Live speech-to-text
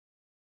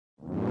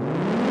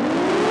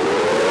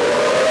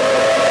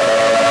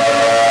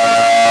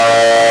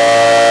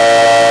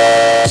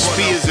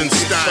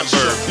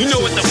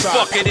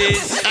it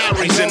is.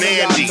 Aries and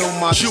Andy,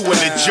 Chew and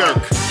the Jerk.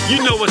 You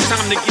know it's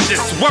time to get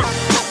this work.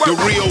 The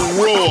real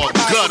raw,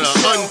 gutter,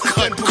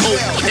 uncut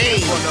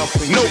cocaine.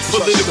 No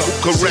political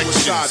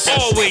corrections.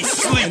 Always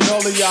sleep.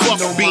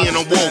 Fuck being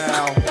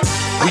awoke.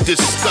 We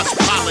discuss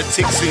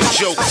politics and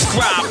jokes.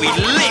 Subscribe, we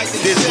lit.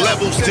 There's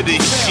levels to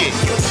this shit.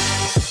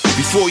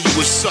 Before you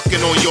was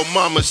sucking on your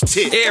mama's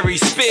tit. Aries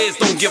Spears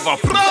don't give a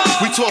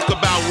fuck. We talk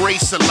about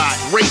race a lot,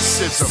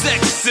 racism.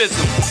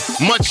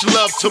 Sexism. Much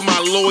love to my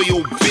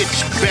loyal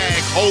bitch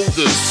bag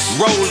holders.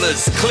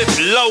 Rollers, clip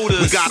loaders.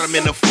 We got them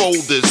in the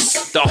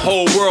folders. The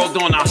whole world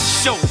on our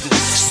shoulders.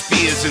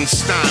 Spears and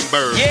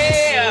Steinberg.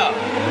 Yeah.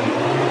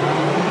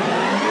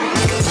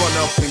 Run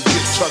up and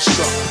get touched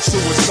up.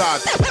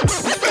 Suicide.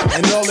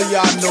 And all of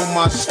y'all know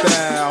my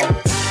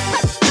style.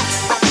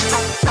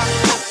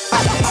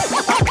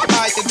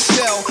 I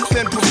excel,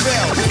 then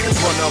prevail.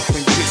 Run up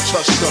and get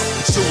touched up.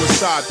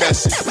 Suicide,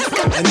 that's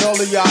it. And all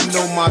of y'all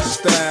know my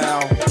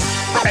style.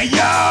 Hey,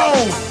 yo!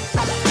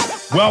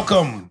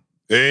 Welcome.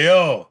 Hey,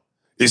 yo.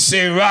 It's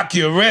ain't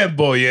Rocky or Red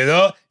Boy, you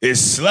know?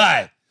 It's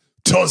Sly.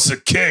 Tulsa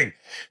King.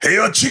 Hey,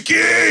 yo, Chicky!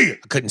 I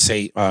couldn't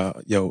say,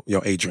 yo,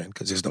 Adrian,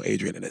 because there's no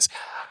Adrian in this.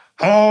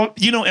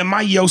 You know, in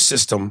my yo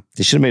system.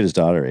 They should have made his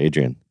daughter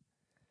Adrian.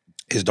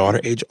 His daughter,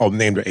 Adrian? Oh,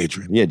 named her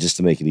Adrian. Yeah, just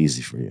to make it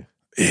easy for you.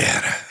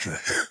 Yeah.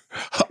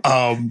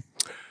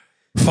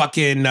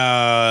 Fucking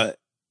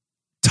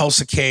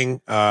Tulsa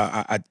King.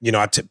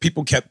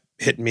 People kept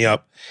hitting me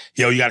up.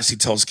 Yo, you got to see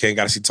Tulsa King.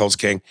 Got to see Tulsa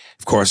King.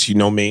 Of course, you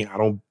know me. I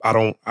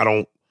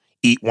don't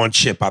eat one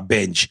chip. I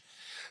binge.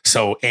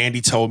 So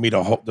Andy told me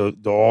the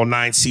all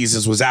 9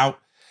 seasons was out.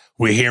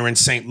 We're here in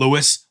St.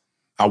 Louis.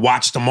 I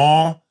watched them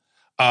all.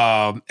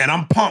 And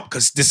I'm pumped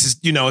because this is,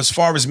 as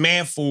far as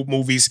man food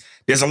movies,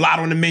 there's a lot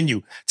on the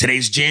menu.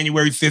 Today's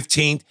January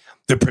 15th.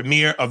 The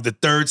premiere of the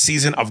 3rd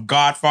season of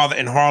Godfather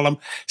in Harlem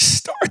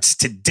starts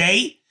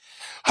today.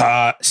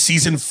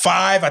 Season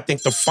 5, I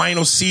think the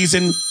final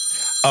season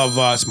of,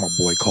 it's my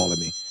boy calling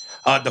me.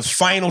 The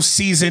final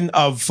season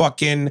of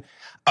fucking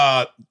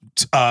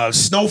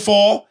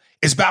Snowfall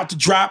is about to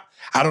drop.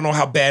 I don't know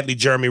how badly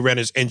Jeremy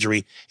Renner's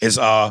injury is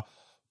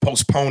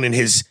postponing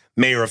his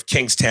mayor of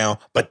Kingstown,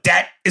 but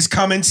that is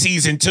coming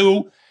season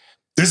 2.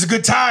 This is a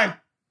good time.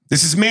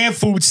 This is man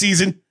food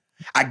season.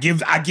 I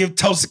give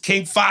Tulsa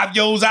King 5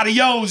 yo's out of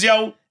yo's,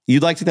 yo.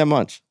 You liked it that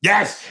much?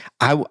 Yes.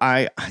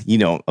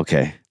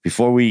 Okay,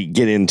 before we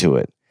get into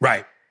it.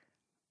 Right.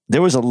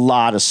 There was a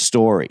lot of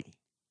story.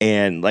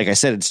 And like I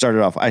said, it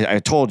started off, I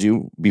told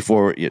you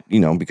before,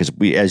 because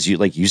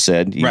like you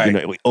said,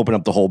 right. We open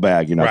up the whole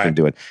bag, you're not right. going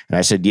to do it. And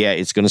I said, yeah,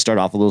 it's going to start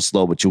off a little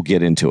slow, but you'll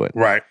get into it.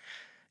 Right.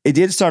 It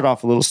did start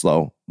off a little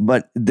slow,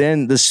 but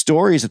then the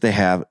stories that they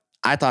have,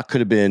 I thought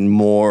could have been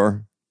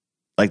more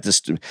like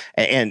this,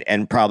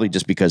 and probably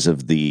just because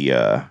of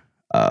the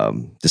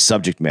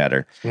subject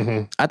matter,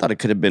 I thought it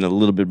could have been a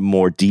little bit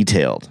more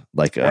detailed,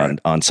 like right.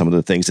 on some of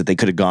the things that they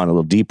could have gone a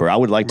little deeper. I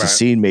would like to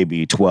see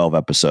maybe 12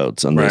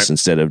 episodes on this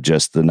instead of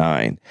just the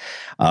 9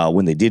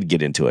 when they did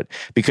get into it.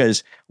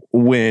 Because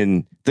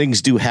when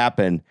things do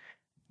happen,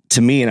 to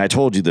me, and I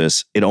told you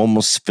this, it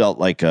almost felt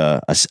like a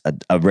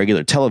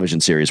regular television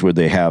series where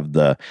they have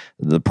the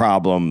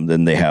problem,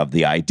 then they have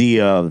the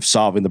idea of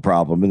solving the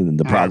problem, and then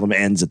the problem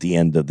ends at the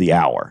end of the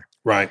hour.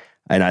 Right.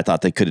 And I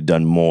thought they could have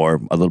done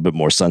a little bit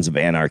more Sons of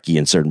Anarchy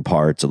in certain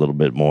parts, a little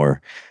bit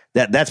more.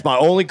 That's my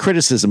only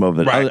criticism of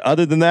it. Right.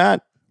 Other than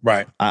that,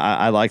 right.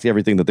 I liked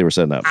everything that they were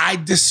setting up. I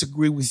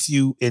disagree with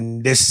you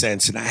in this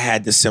sense, and I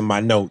had this in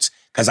my notes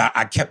because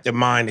I kept in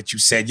mind that you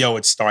said, yo,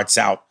 it starts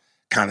out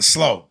kind of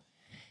slow.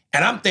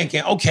 And I'm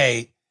thinking,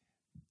 okay,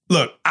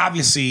 look,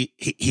 obviously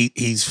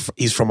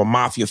he's from a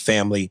mafia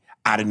family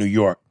out of New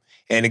York.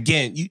 And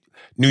again,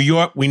 New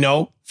York, we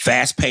know,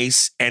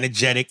 fast-paced,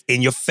 energetic,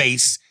 in your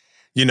face.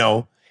 You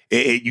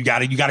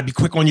gotta be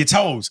quick on your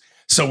toes.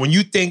 So when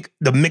you think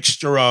the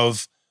mixture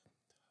of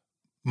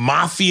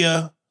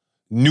mafia,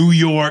 New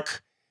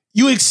York,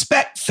 you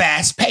expect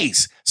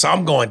fast-paced. So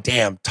I'm going,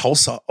 damn,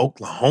 Tulsa,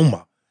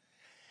 Oklahoma.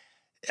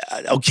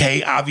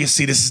 Okay,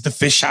 obviously this is the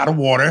fish out of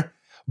water.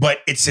 But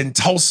it's in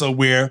Tulsa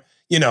where,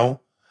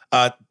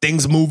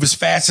 things move as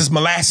fast as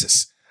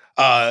molasses.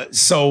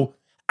 So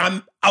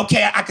I'm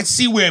okay. I could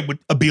see where it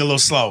would be a little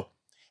slow.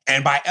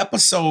 And by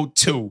episode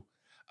 2,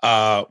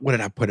 what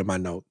did I put in my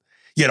note?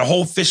 Yeah, the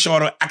whole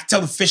I could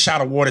tell the fish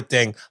out of water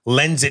thing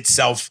lends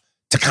itself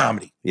to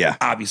comedy. Yeah,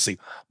 obviously.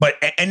 But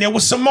and there were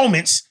some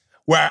moments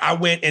where I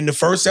went in the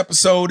first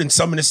episode and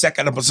some in the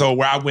second episode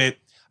where I went,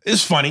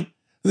 it's funny.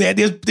 Yeah,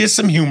 there's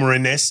some humor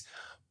in this,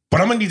 but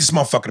I'm gonna need this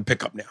motherfucker to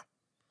pick up now.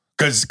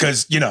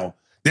 Because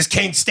this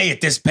can't stay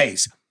at this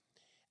pace.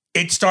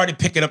 It started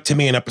picking up to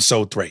me in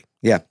episode 3.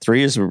 Yeah,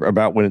 3 is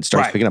about when it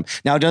starts picking up.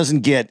 Now, it doesn't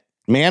get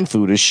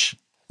man-foodish.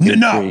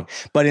 No. 3,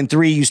 but in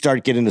 3, you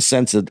start getting the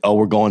sense that,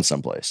 we're going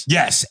someplace.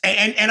 Yes,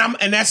 and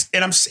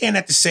I'm saying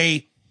that to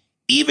say,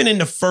 even in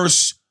the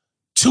first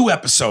 2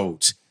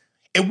 episodes,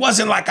 it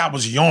wasn't like I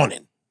was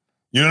yawning.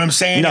 You know what I'm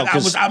saying? No,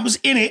 I was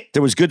in it.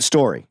 There was good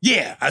story.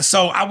 Yeah,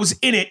 so I was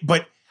in it,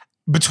 but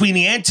between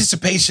the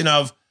anticipation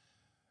of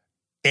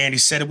Andy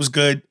said it was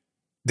good.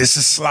 This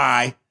is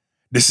Sly.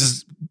 This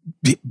is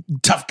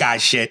tough guy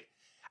shit.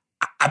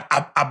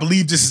 I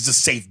believe this is a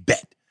safe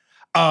bet.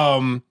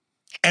 And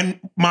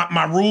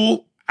my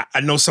rule,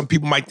 I know some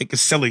people might think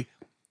it's silly.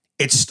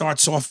 It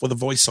starts off with a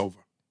voiceover.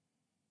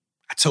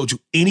 I told you,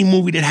 any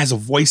movie that has a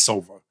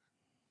voiceover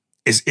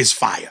is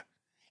fire.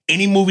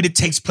 Any movie that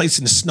takes place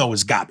in the snow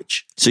is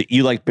garbage. So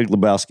you like Big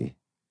Lebowski?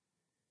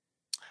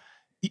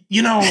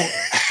 You know,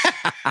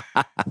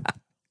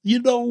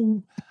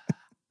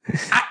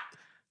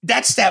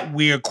 that's that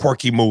weird,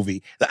 quirky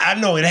movie. I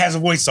know it has a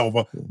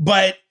voiceover,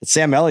 but It's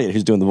Sam Elliott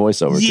who's doing the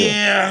voiceover too.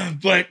 yeah,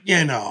 but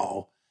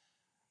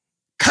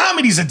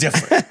comedies are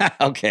different.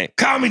 Okay.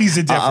 Comedies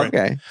are different.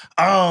 Okay.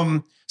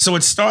 So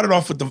it started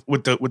off with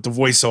the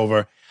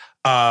voiceover,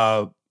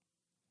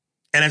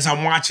 and as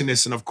I'm watching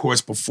this, and of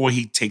course, before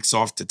he takes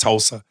off to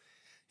Tulsa,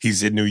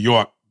 he's in New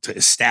York to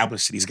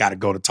establish that he's got to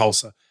go to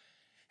Tulsa.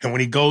 And when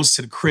he goes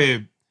to the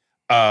crib,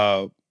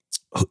 the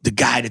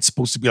guy that's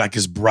supposed to be like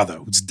his brother,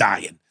 who's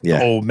dying,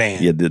 the old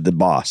man, the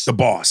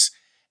boss,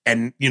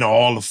 and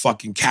all the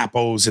fucking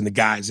capos and the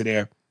guys are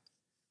there,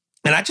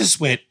 and I just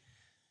went,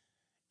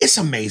 it's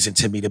amazing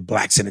to me that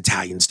blacks and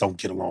Italians don't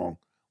get along.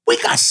 We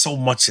got so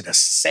much of the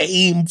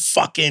same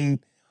fucking,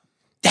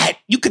 that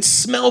you could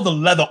smell the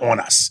leather on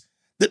us.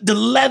 The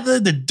leather,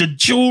 the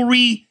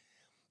jewelry,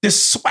 the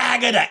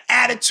swagger, the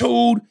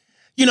attitude.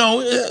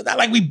 Not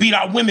like we beat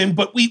our women,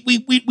 but we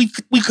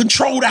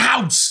control the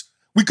house.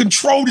 We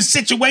control the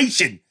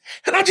situation.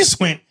 And I just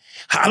went,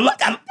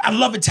 I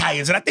love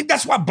Italians. And I think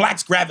that's why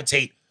blacks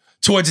gravitate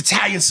towards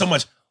Italians so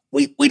much.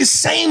 We the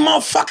same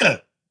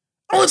motherfucker.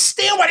 I don't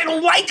understand why they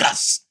don't like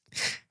us.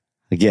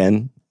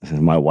 Again,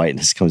 my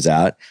whiteness comes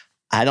out.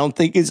 I don't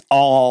think it's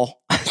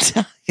all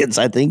Italians.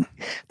 I think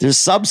there's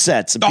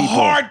subsets of the people.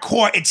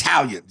 Hardcore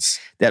Italians.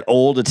 That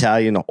old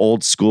Italian,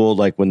 old school,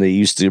 like when they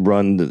used to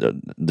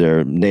run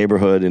their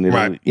neighborhood in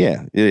Italy. Right.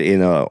 Yeah,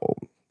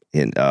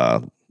 in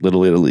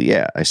Little Italy.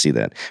 Yeah, I see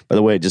that. By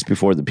the way, just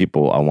before the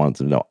people, I wanted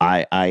to know,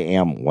 I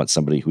want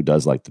somebody who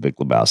does like the Big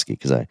Lebowski,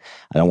 because I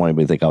don't want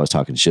anybody to think I was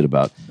talking shit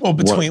about. Well,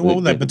 between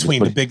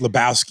the Big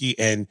Lebowski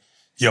and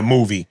your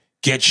movie,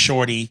 Get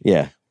Shorty,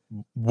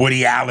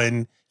 Woody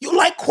Allen. You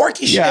like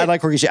quirky shit. Yeah, I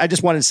like quirky shit. I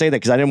just wanted to say that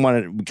because I didn't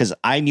want to, because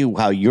I knew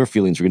how your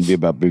feelings were going to be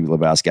about Big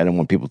Lebowski. I didn't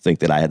want people to think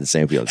that I had the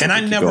same feelings. And I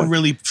never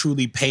really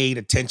truly paid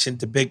attention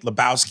to Big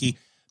Lebowski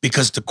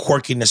because the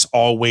quirkiness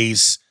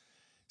always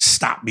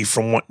stopped me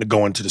from wanting to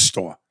go into the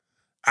store.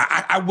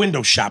 I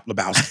window shop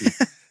Lebowski.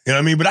 You know what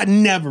I mean? But I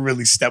never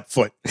really stepped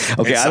foot.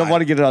 Okay, I don't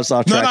want to get it off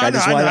track. I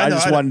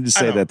just wanted to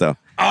say that though.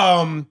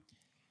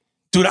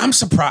 Dude, I'm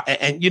surprised.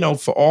 And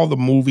for all the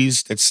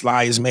movies that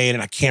Sly has made,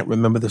 and I can't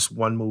remember this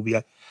one movie.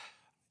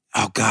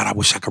 Oh God, I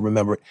wish I could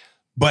remember it.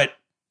 But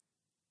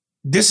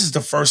this is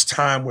the first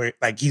time where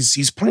like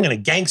he's playing a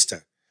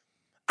gangster.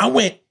 I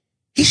went,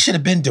 he should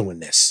have been doing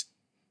this.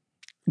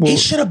 Well, he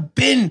should have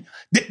been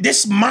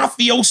this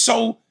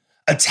mafioso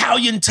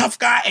Italian tough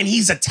guy, and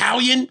he's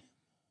Italian.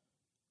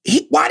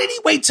 Why did he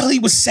wait till he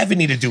was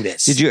 70 to do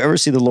this? Did you ever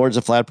see The Lords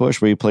of Flatbush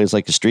where he plays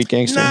like a street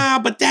gangster? Nah,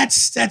 but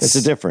that's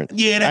a different.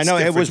 Yeah, that's I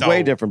know it was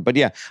way different, but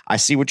yeah, I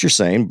see what you're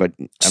saying. But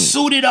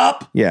suited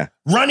up,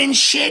 running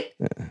shit.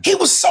 He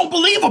was so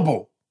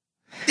believable.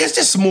 There's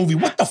this movie.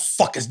 What the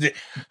fuck is this?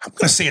 I'm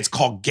gonna say it's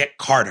called Get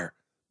Carter,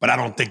 but I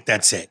don't think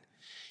that's it.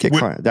 Get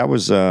Carter. That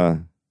was.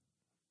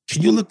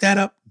 Can you look that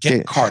up?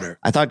 Get Carter.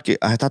 I thought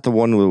the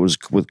one that was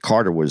with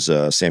Carter was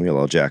Samuel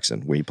L.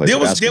 Jackson, where he played. There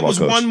was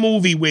one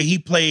movie where he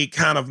played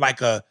kind of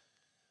like a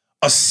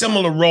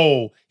similar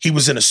role. He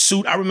was in a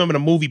suit. I remember the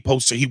movie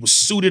poster. He was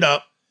suited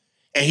up,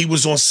 and he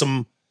was on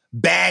some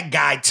bad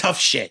guy tough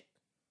shit.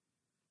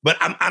 But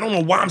I don't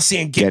know why I'm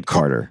saying Get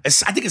Carter. I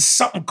think it's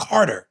something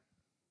Carter.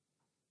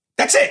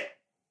 That's it.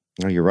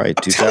 No, you're right.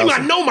 I'm telling you, I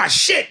know my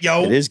shit,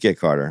 yo. It is Get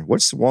Carter.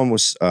 What's the one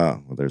was?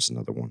 Well, there's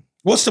another one.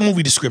 What's the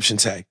movie description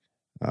say?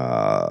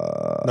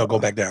 No, go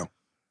back down.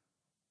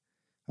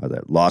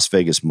 That Las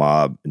Vegas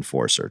mob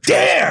enforcer tries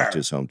back to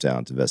his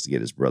hometown to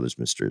investigate his brother's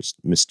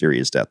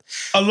mysterious death.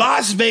 A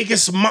Las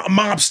Vegas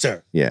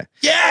mobster. Yeah.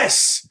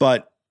 Yes.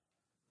 But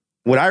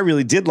what I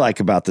really did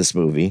like about this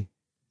movie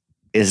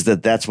is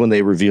that that's when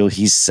they reveal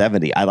he's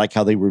 70. I like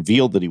how they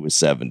revealed that he was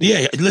 70.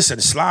 Yeah,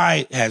 listen,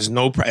 Sly has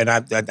no and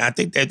I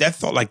think that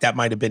felt like that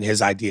might have been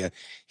his idea.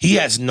 He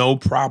has no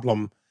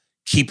problem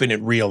keeping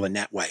it real in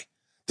that way.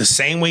 The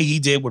same way he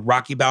did with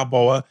Rocky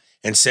Balboa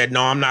and said,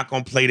 no, I'm not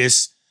going to play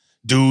this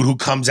dude who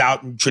comes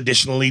out and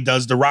traditionally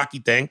does the Rocky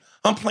thing.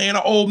 I'm playing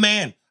an old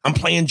man. I'm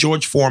playing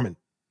George Foreman.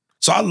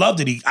 So I loved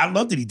that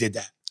he did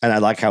that. And I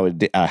like how he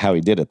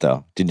did it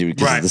though. Didn't you?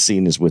 Because the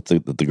scene is with the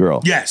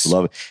girl. Yes,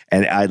 love it,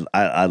 and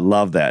I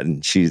love that,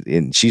 and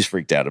she's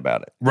freaked out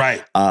about it.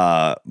 Right.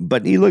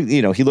 But he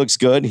looks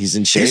good. He's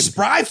in shape. He's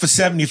spry for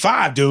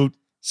 75, dude.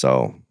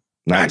 So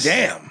nice.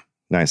 Goddamn.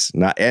 Nice.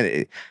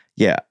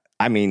 Yeah.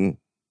 I mean,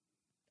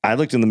 I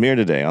looked in the mirror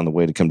today on the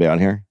way to come down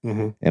here,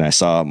 and I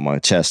saw my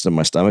chest and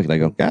my stomach, and I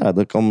go, God, I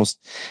look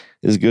almost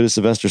as good as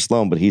Sylvester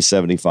Stallone, but he's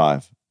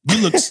 75.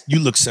 You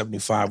look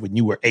 75 when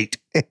you were 8.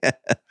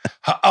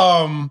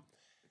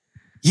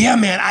 Yeah,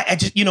 man. I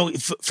just,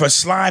 for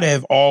Sly to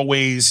have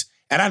always,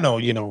 and I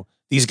know,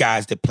 these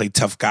guys that play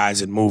tough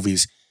guys in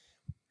movies,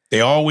 they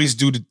always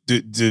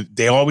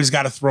they always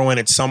got to throw in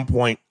at some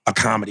point a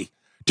comedy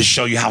to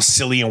show you how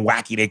silly and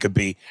wacky they could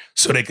be,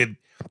 so they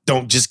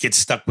don't just get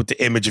stuck with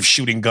the image of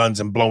shooting guns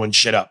and blowing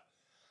shit up.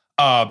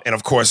 And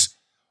of course,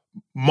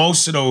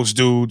 most of those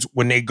dudes,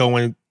 when they go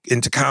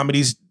into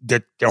comedies,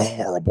 they're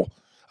horrible.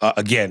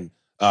 Again,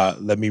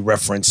 let me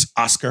reference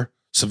Oscar,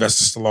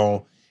 Sylvester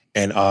Stallone,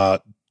 and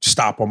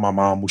Stop or My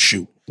Mom Will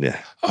Shoot. Yeah.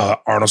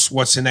 Arnold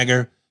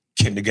Schwarzenegger,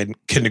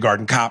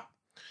 Kindergarten Cop.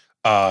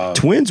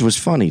 Twins was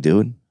funny,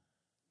 dude.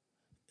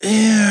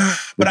 Yeah,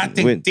 but I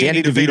think When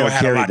Danny DeVito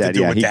had a lot to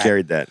do with he that.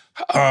 carried that.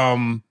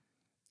 And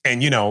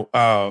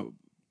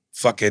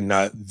fucking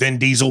Vin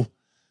Diesel.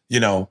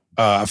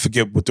 I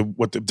forget what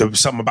the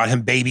something about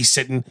him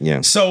babysitting.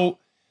 Yeah. So,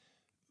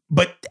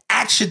 but the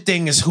action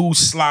thing is who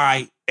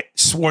Sly,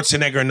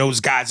 Schwarzenegger, and those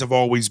guys have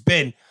always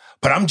been.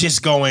 But I'm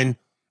just going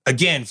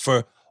again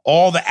for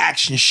all the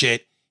action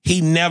shit.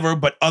 He never,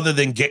 but other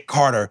than Get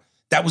Carter,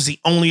 that was the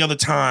only other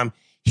time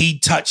he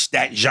touched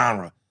that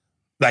genre.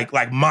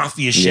 Like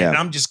mafia shit. Yeah. And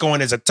I'm just going,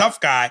 as a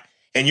tough guy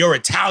and you're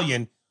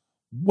Italian,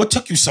 what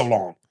took you so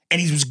long? And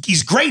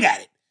he's great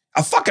at it.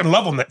 I fucking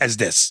love him as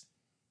this.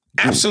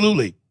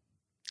 Absolutely.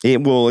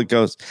 It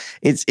goes.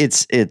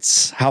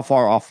 It's how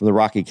far off from the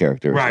Rocky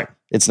character? is Right. it?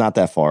 It's not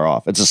that far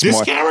off. It's a This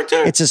smart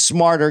character? It's a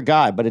smarter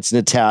guy, but it's an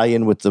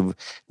Italian with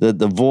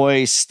the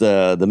voice,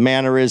 the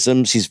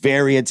mannerisms. He's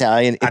very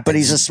Italian, but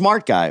he's a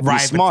smart guy. Right.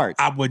 He's smart.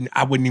 I wouldn't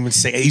even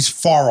say he's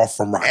far off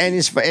from Rocky.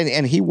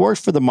 And he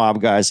worked for the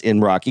mob guys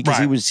in Rocky because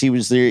Right. he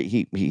was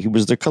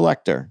the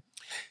collector.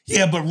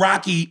 Yeah, but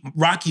Rocky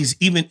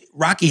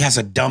has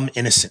a dumb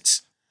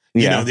innocence.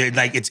 Yeah. They're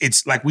like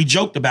it's like we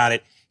joked about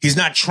it. He's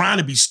not trying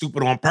to be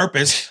stupid on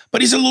purpose,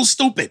 but he's a little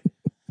stupid.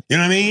 You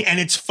know what I mean? And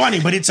it's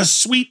funny, but it's a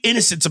sweet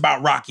innocence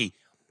about Rocky.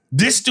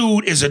 This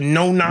dude is a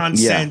no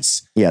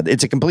nonsense. Yeah,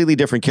 it's a completely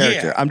different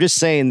character. Yeah. I'm just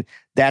saying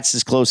that's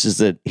as close as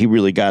that he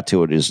really got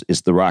to it is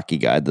the Rocky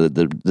guy.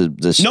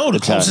 The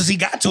closest he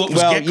got to it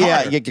was Get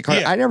Carter. Get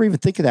Carter. Yeah. I never even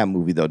think of that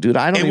movie though, dude.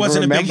 I don't It even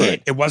wasn't remember a big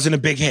hit. It wasn't a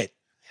big hit.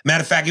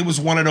 Matter of fact, it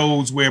was one of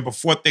those where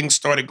before things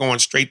started going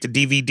straight to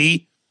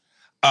DVD,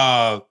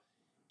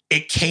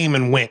 it came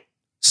and went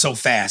so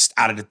fast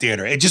out of the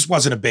theater. It just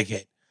wasn't a big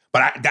hit.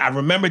 But I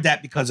remember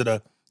that because of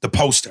the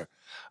poster.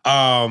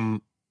 I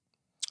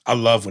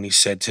love when he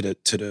said to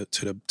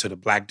the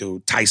black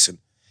dude Tyson,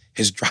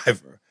 his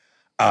driver,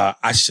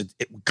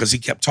 because he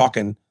kept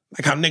talking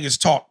like how niggas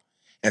talk,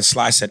 and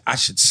Sly said, I'm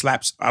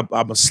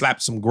gonna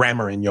slap some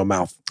grammar in your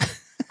mouth.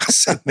 I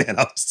said, man,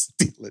 I was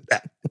stealing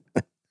that.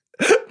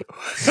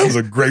 That was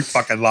a great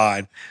fucking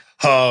line.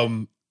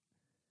 But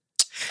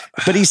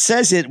he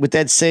says it with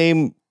that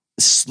same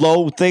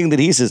slow thing that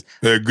he says.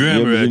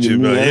 Grammar at you,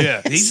 bro.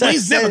 Yeah,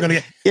 he's never gonna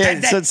get. Yeah,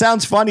 so it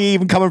sounds funny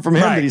even coming from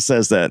him Right. that he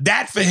says that.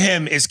 That for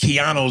him is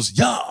Keanu's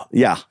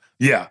Yeah.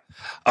 yeah.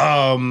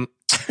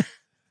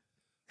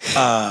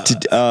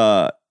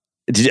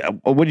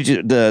 What did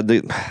you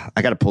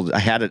I gotta pull. I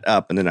had it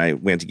up and then I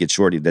went to get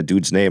Shorty. That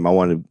dude's name. I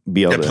want to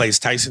be able That to. plays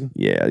Tyson.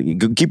 Yeah,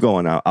 keep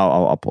going.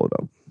 I'll pull it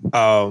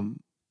up.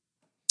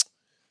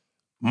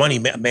 Money,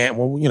 man.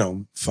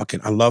 Well,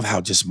 fucking. I love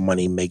how just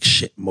money makes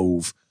shit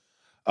move.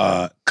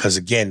 Because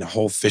again, the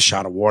whole fish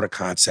out of water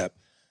concept,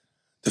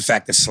 the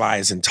fact that Sly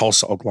is in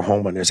Tulsa,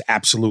 Oklahoma, and there's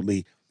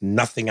absolutely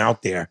nothing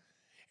out there,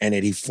 and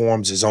that he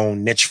forms his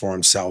own niche for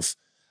himself,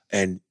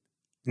 and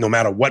no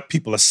matter what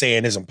people are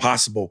saying is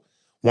impossible,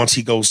 once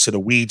he goes to the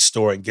weed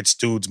store and gets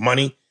dudes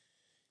money,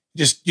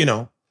 just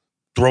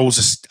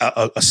throws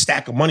a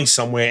stack of money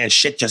somewhere and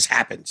shit just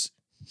happens.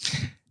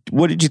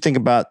 What did you think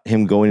about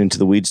him going into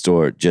the weed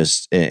store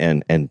just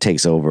and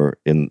takes over?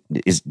 Do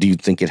you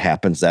think it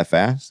happens that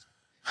fast?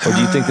 Or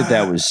do you think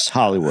that was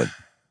Hollywood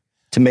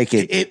to make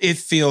it? It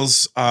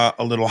feels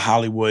a little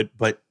Hollywood,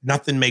 but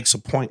nothing makes a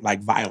point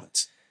like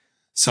violence.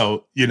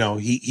 So,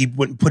 he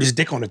wouldn't put his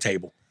dick on the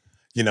table,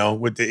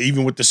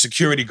 even with the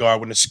security guard.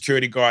 When the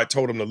security guard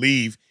told him to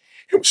leave,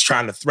 he was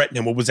trying to threaten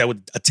him. What was that,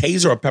 with a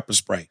taser or a pepper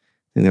spray?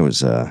 And there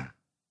was, I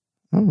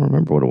don't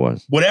remember what it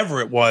was.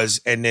 Whatever it was.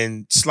 And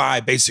then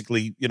Sly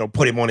basically,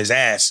 put him on his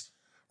ass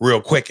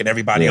real quick, and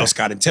everybody else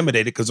got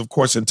intimidated because, of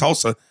course, in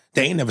Tulsa,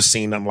 they ain't never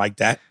seen nothing like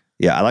that.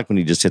 Yeah, I like when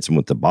he just hits him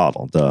with the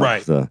bottle.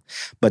 Right.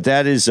 But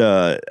that is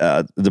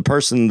the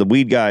person, the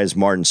weed guy is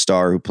Martin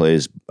Starr, who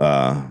plays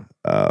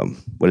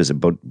what is it?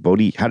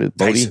 Bodie? How did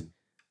Bodie? Tyson.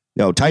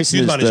 No, Tyson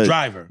He's is about his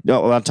driver.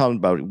 No, I'm talking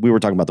about. We were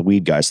talking about the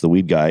weed guy. So the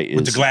weed guy is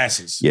With the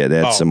glasses. Yeah,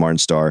 that's Martin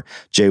Starr.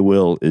 Jay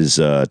Will is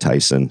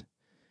Tyson,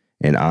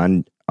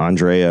 and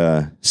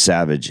Andrea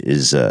Savage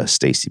is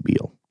Stacy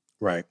Beal.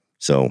 Right.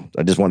 So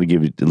I just want to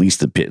give you at least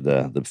the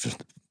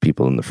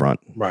people in the front.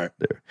 Right.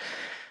 There.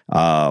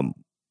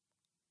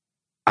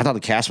 I thought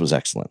the cast was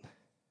excellent.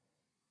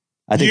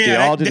 I think they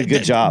all did a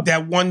good job.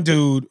 That one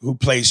dude who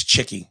plays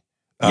Chicky.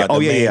 I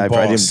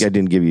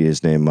didn't give you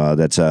his name.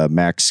 That's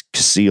Max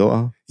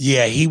Casilla.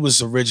 Yeah, he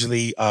was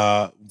originally,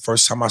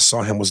 first time I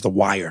saw him was The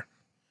Wire.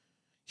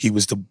 He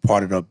was the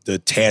part of the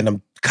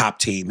tandem cop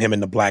team, him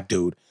and the black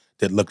dude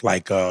that looked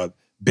like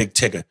Big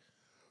Tigger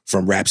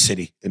from Rap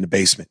City in the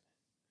basement.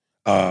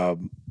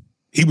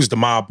 He was the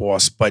mob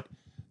boss, but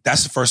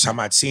that's the first time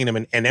I'd seen him.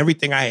 And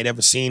everything I had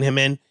ever seen him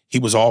in, he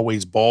was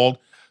always bald.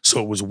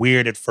 So it was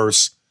weird at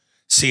first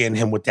seeing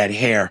him with that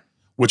hair,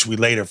 which we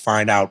later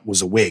find out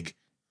was a wig.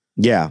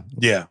 Yeah.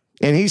 Yeah.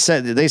 And they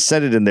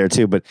said it in there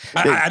too, but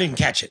I didn't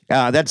catch it.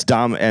 That's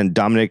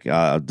Dominic.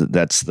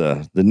 That's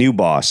the new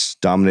boss,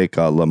 Dominic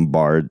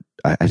Lombard.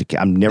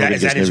 I'm never.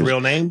 Is that his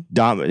real name?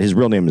 His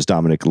real name is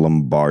Dominic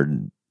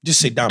Lombard. Just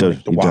say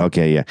Dominic.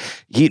 Okay, yeah.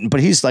 But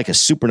he's like a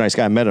super nice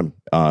guy. I met him.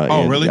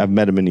 Really? I've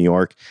met him in New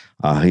York.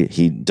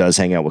 He does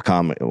hang out with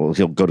Well,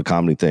 he'll go to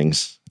comedy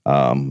things.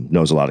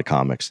 Knows a lot of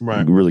comics.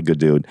 Right. Really good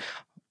dude.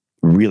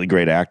 Really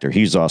great actor.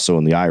 He's also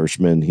in The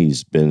Irishman.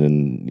 He's been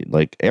in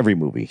like every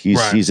movie.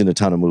 He's in a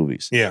ton of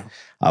movies. Yeah.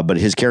 But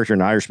his character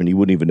in Irishman, you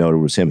wouldn't even know it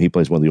was him. He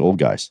plays one of the old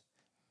guys.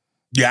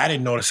 Yeah, I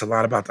didn't notice a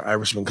lot about The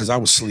Irishman because I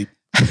was asleep.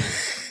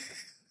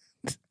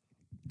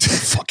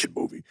 Fucking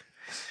movie.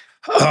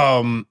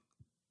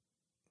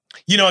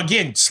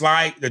 Again,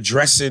 Sly, the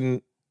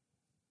dressing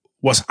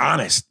was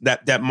honest.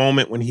 That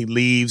moment when he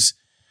leaves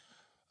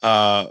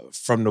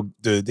from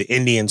the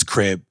Indians'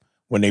 crib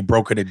when they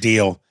brokered a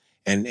deal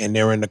and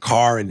they're in the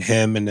car and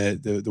him and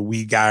the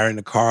weed guy are in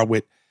the car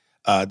with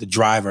the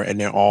driver and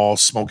they're all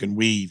smoking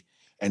weed.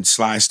 And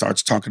Sly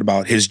starts talking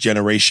about his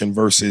generation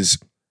versus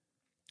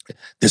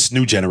this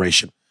new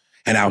generation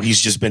and how he's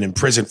just been in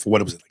prison for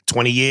what was it, like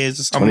 20 years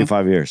or something?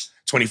 25 years.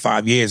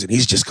 25 years, and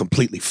he's just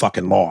completely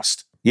fucking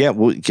lost. Yeah,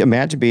 well,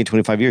 imagine being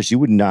 25 years. You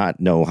would not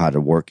know how to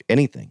work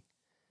anything.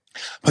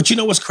 But you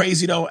know what's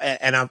crazy, though?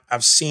 And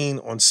I've seen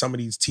on some of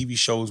these TV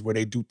shows where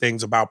they do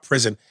things about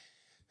prison.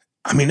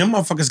 I mean, them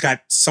motherfuckers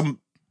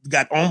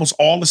got almost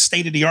all the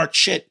state-of-the-art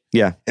shit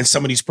in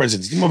some of these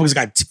prisons. These motherfuckers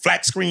got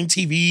flat-screen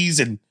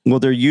TVs and... Well,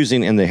 they're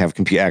using, and they have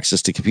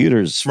access to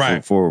computers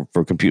for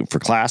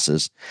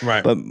classes.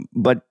 Right.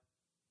 But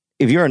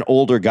if you're an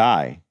older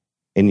guy,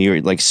 and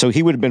you're like, so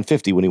he would have been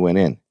 50 when he went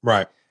in.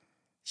 Right.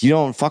 You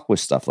don't fuck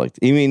with stuff like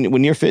that. I mean,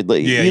 when you're fit,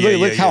 like,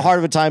 look how hard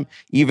of a time,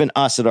 even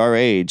us at our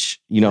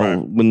age,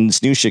 when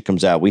this new shit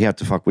comes out, we have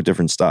to fuck with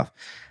different stuff.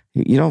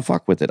 You don't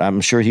fuck with it. I'm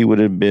sure he would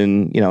have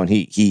been, and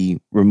he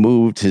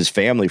removed his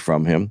family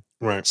from him.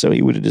 Right. So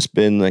he would have just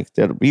been like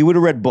that. He would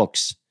have read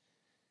books.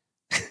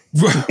 He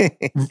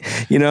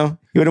would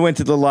have went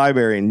to the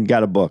library and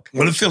got a book.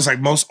 Well, it feels like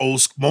most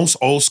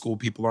old school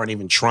people aren't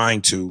even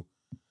trying to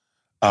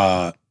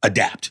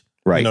adapt.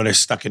 Right. They're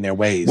stuck in their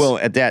ways. Well,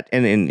 at that,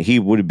 and he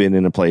would have been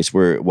in a place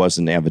where it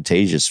wasn't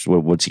advantageous.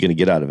 What's he going to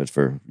get out of it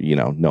for,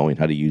 knowing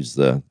how to use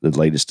the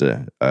latest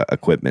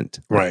equipment?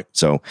 Right.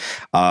 So,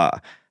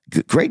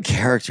 great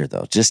character,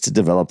 though, just to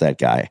develop that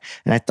guy.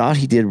 And I thought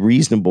he did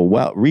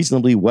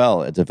reasonably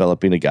well at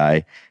developing a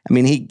guy. I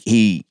mean,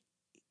 he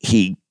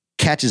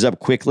catches up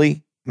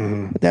quickly.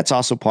 Mm-hmm. But that's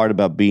also part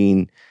about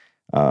being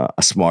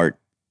a smart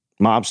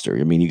mobster.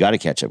 I mean, you got to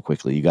catch up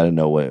quickly. You got to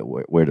know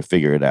where to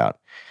figure it out.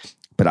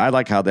 But I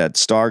like how that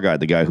Star guy,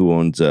 the guy who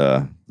owns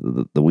the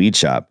weed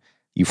shop,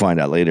 you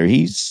find out later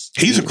he's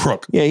a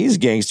crook. Yeah, he's a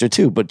gangster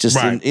too, but just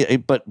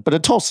right. but a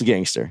Tulsa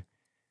gangster.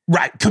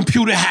 Right,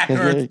 computer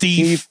hacker,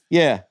 thief.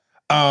 Yeah.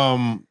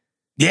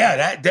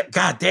 That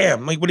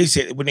goddamn. Like what they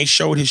said when they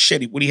showed his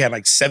shit, he had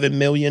like 7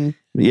 million.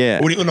 Yeah.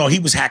 No, he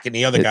was hacking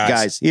the other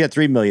guys. He had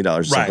 $3 million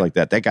or something like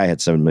that. That guy had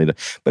 $7 million.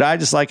 But I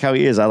just like how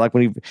he is. I like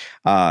when he.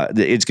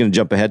 It's going to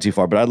jump ahead too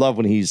far, but I love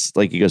when he's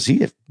like he goes,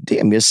 he has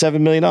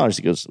 $7 million.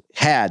 He goes,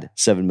 had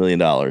 $7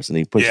 million, and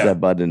he pushes that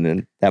button,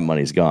 and that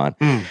money's gone.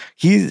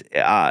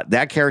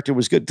 That character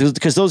was good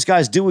because those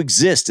guys do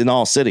exist in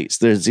all cities.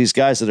 There's these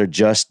guys that are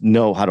just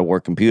know how to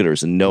work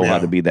computers and know how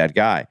to be that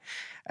guy.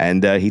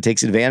 And he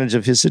takes advantage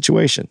of his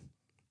situation.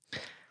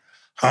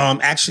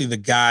 Actually, the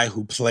guy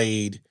who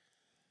played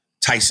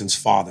Tyson's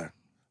father,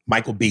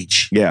 Michael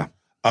Beach. Yeah.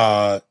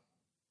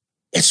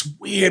 It's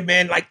weird,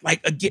 man.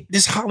 Like again,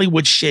 this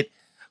Hollywood shit.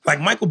 Like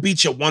Michael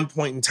Beach at one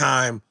point in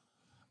time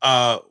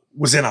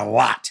was in a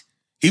lot.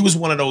 He was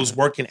one of those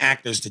working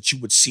actors that you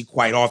would see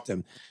quite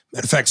often.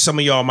 Matter of fact, some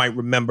of y'all might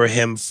remember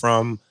him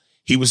from,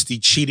 he was the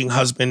cheating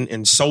husband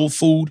in Soul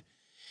Food.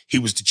 He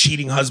was the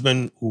cheating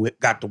husband who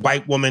got the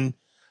white woman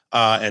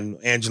and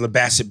Angela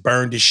Bassett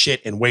burned his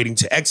shit and Waiting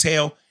to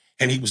Exhale.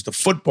 And he was the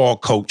football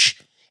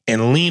coach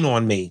in Lean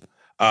on Me.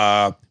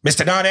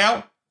 Mr.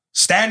 Donnell,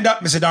 stand up,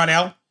 Mr.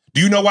 Donnell. Do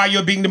you know why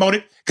you're being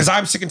demoted? Because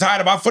I'm sick and tired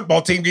of our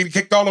football team getting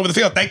kicked all over the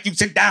field. Thank you.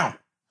 Sit down.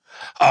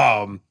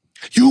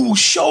 You will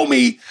show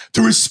me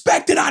the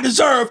respect that I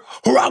deserve,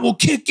 or I will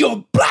kick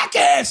your black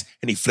ass.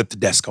 And he flipped the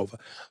desk over.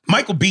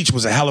 Michael Beach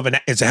was a hell of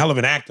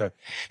an actor,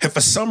 and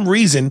for some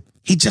reason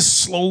he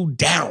just slowed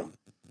down.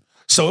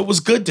 So it was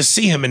good to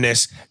see him in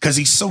this because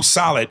he's so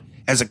solid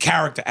as a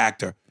character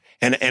actor.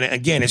 And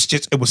again,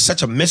 it was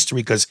such a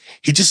mystery because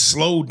he just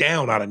slowed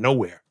down out of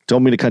nowhere.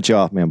 Don't mean to cut you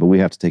off, man, but we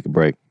have to take a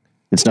break.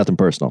 It's nothing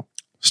personal.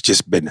 It's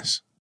just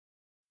business.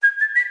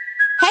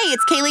 Hey,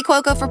 it's Kaylee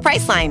Cuoco for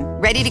Priceline.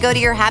 Ready to go to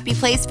your happy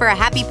place for a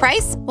happy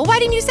price? Well, why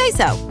didn't you say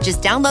so?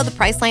 Just download the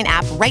Priceline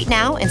app right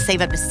now and save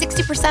up to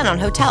 60% on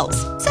hotels.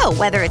 So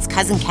whether it's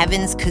Cousin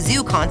Kevin's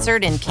Kazoo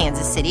Concert in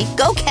Kansas City,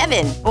 go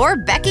Kevin, or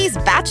Becky's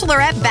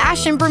Bachelorette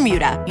Bash in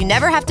Bermuda, you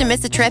never have to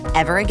miss a trip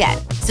ever again.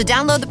 So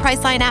download the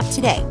Priceline app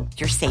today.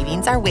 Your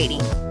savings are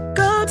waiting.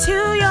 Go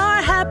to your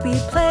happy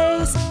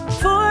place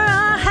for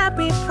a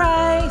happy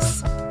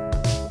price.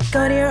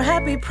 Go to your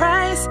happy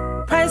price,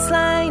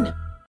 Priceline.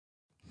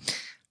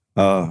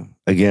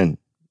 Again,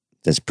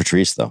 that's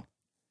Patrice though.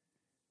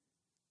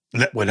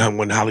 When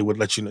Hollywood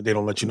lets you know, they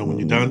don't let you know when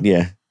you're done.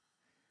 Yeah.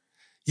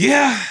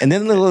 Yeah. And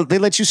then they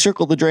let you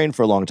circle the drain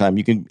for a long time.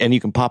 You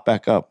can pop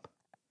back up.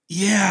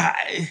 Yeah.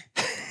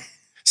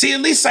 See, at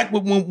least like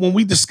when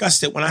we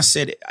discussed it, when I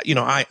said,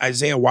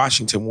 Isaiah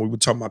Washington, when we were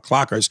talking about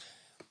clockers,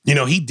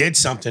 he did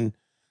something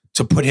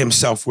to put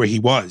himself where he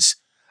was.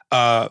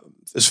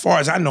 As far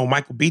as I know,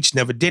 Michael Beach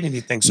never did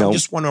anything. So I'm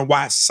just wondering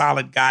why a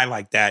solid guy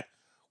like that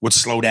would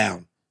slow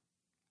down.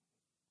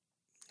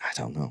 I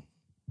don't know.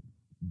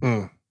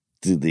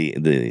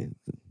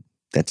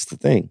 That's the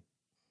thing.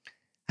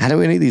 How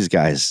do any of these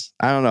guys?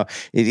 I don't know.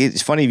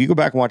 It's funny, if you go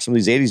back and watch some of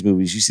these 80s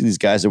movies, you see these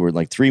guys that were in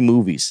like 3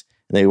 movies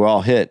and they were all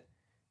hit.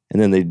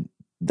 And then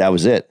that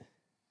was it.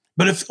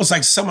 But it feels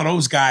like some of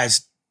those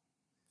guys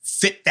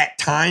fit that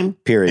time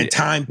period. And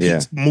time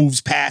moves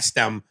past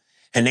them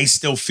and they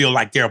still feel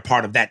like they're a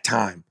part of that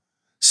time.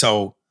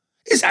 So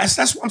that's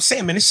what I'm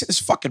saying, man. This shit is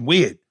fucking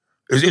weird.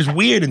 It's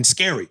weird and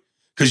scary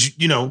because,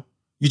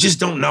 you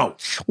just don't know.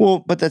 Well,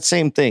 but that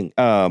same thing.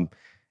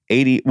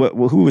 80.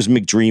 Who was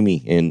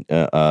McDreamy in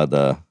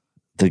the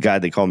guy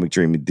they call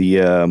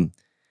McDreamy?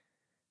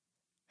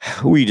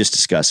 Who were you just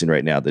discussing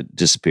right now that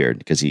disappeared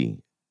because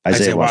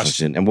Isaiah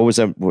Washington. And what was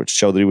that? What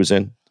show that he was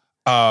in?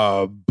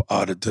 The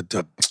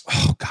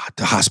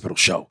hospital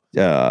show.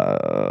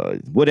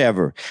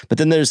 Whatever. But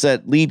then there's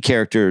that lead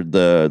character,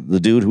 the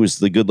dude who was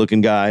the good looking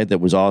guy that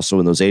was also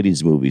in those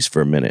 80s movies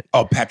for a minute.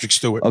 Oh, Patrick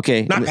Stewart.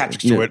 Okay. Not Patrick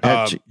Stewart.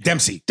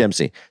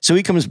 Dempsey. So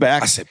he comes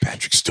back. I said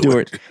Patrick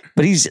Stewart.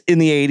 But he's in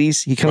the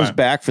 80s. He comes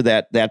back for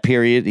that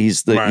period.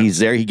 He's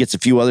there. He gets a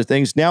few other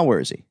things. Now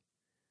where is he?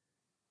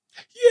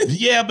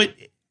 Yeah, but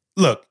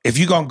look, if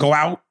you're gonna go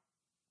out,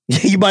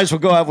 you might as well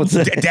go out with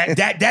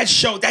that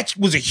show. That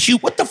was a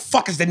huge. What the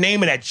fuck is the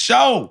name of that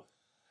show?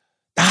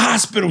 The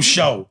hospital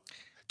show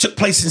took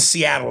place in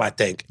Seattle, I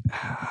think.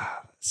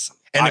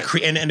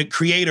 And the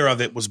creator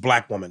of it was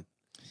Black woman.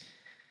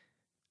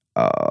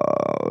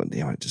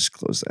 Damn! I just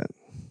closed that.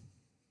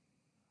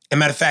 As a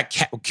matter of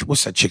fact,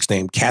 what's that chick's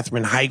name?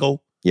 Katherine Heigl.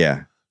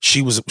 Yeah,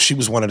 she was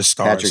one of the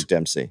stars. Patrick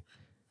Dempsey.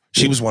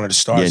 She was one of the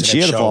stars. Yeah, and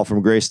she had a fall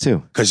from grace too.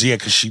 Because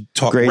she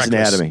talked Grey's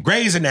Anatomy.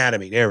 Grey's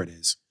Anatomy. There it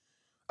is.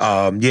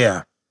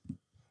 Yeah.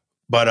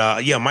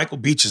 But Michael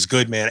Beach is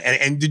good, man.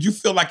 And did you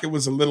feel like it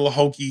was a little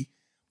hokey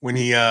when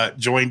he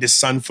joined his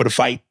son for the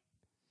fight?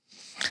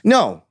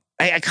 No,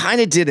 I kind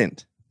of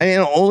didn't.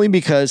 Only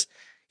because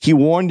he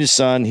warned his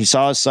son. He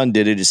saw his son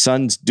did it. His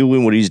son's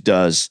doing what he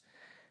does,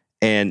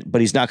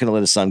 but he's not going to let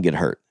his son get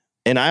hurt.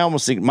 And I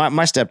almost think my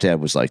stepdad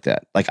was like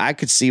that. Like I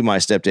could see my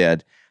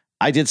stepdad.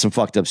 I did some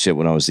fucked up shit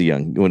when I was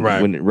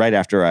when right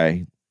after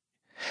I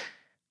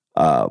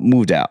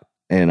moved out.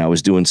 And I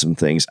was doing some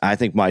things. I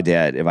think my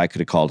dad, if I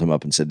could have called him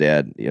up and said,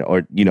 Dad,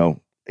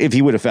 if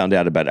he would have found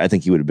out about it, I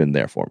think he would have been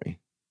there for me.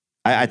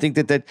 I think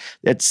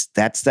that's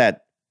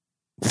that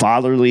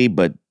fatherly,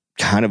 but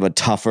kind of a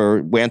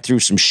tougher, went through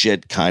some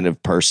shit kind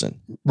of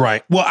person.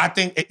 Right. Well, I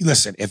think,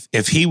 listen, if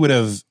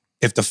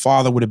the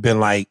father would have been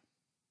like,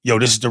 yo,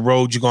 this is the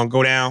road you're going to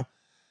go down.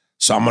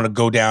 So I'm going to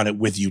go down it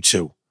with you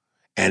too.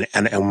 And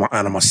I'm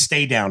going to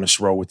stay down this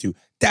road with you.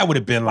 That would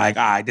have been like,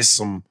 all right, this is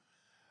some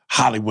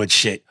Hollywood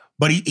shit.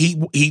 But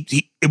he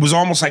it was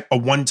almost like a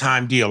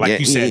one-time deal. Like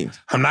you said,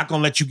 I'm not going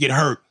to let you get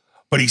hurt.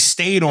 But he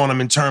stayed on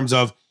him in terms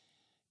of,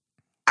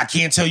 I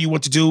can't tell you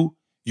what to do.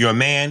 You're a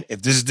man.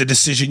 If this is the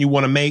decision you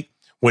want to make,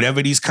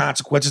 whatever these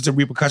consequences and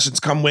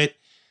repercussions come with,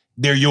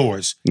 they're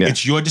yours. Yeah.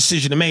 It's your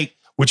decision to make,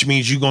 which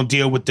means you're going to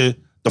deal with the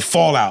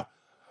fallout.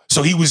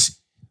 So he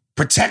was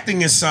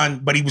protecting his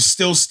son, but he was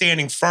still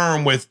standing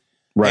firm with,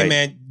 hey,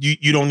 man,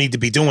 you don't need to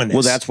be doing this.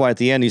 Well, that's why at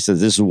the end he says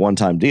this is a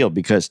one-time deal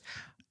because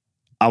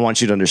I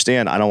want you to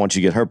understand, I don't want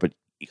you to get hurt, but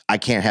I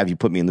can't have you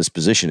put me in this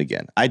position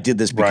again. I did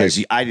this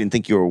because I didn't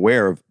think you were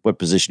aware of what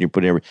position you're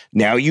putting in.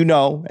 Now you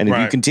know, and if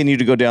you continue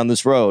to go down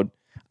this road,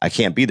 I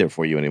can't be there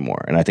for you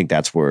anymore. And I think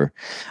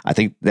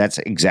that's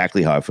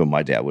exactly how I feel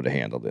my dad would have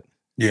handled it.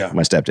 Yeah.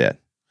 My stepdad.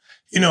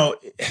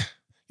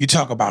 You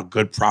talk about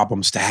good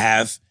problems to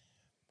have.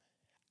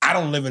 I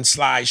don't live in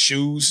Sly's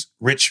shoes,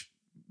 rich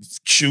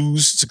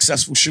shoes,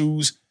 successful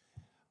shoes.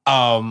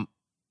 But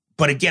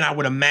again, I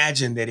would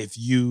imagine that if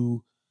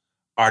you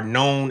are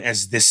known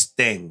as this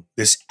thing,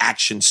 this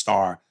action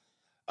star,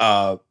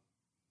 and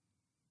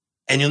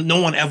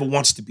no one ever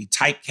wants to be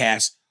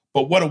typecast,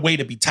 but what a way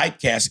to be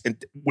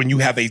typecast when you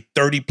have a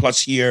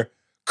 30-plus year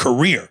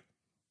career.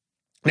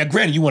 Now,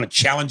 granted, you want to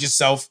challenge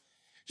yourself,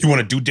 you want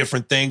to do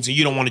different things, and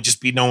you don't want to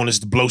just be known as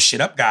the blow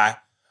shit up guy,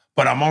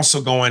 but I'm also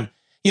going,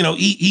 you know,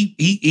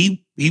 he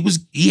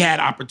had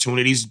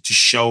opportunities to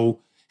show,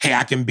 hey,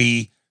 I can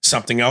be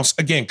something else.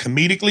 Again,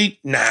 comedically,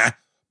 nah,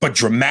 but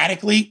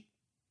dramatically,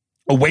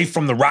 away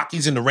from the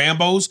Rockies and the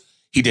Rambos,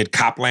 he did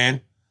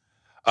Copland.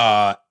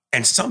 And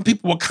some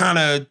people were kind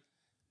of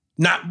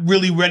not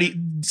really ready,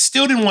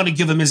 still didn't want to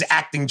give him his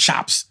acting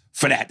chops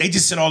for that. They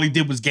just said all he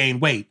did was gain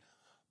weight.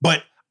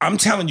 But I'm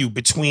telling you,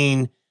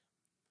 between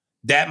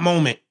that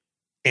moment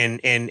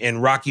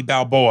and Rocky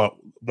Balboa,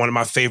 one of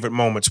my favorite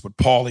moments with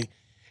Paulie,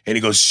 and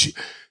he goes,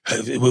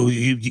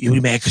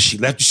 you mad because she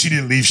left? She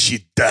didn't leave,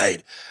 she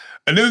died.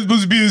 And it was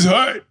supposed to be his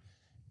heart.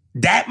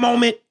 That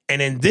moment,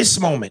 and in this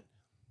moment,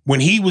 when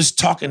he was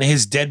talking to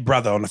his dead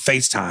brother on the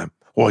FaceTime,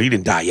 well, he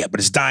didn't die yet, but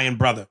his dying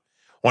brother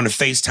on the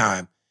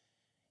FaceTime,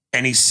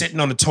 and he's sitting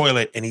on the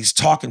toilet and he's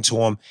talking to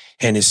him,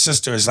 and his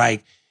sister is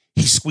like,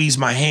 he squeezed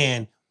my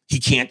hand, he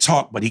can't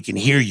talk, but he can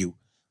hear you.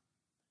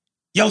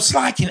 Yo,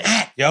 Sly can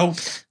act, yo.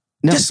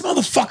 No. This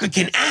motherfucker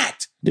can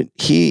act.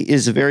 He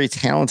is a very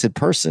talented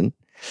person.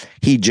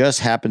 He just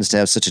happens to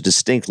have such a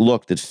distinct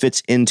look that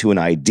fits into an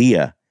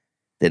idea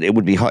that it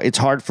would be hard. It's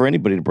hard for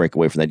anybody to break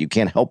away from that. You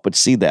can't help but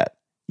see that.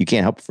 You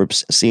can't help from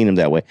seeing him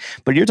that way.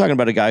 But you're talking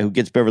about a guy who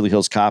gets Beverly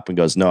Hills Cop and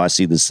goes, no, I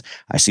see this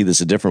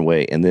a different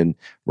way, and then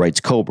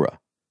writes Cobra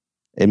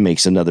and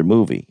makes another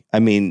movie. I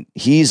mean,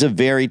 he's a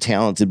very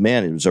talented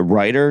man. He was a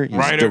writer,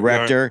 he's a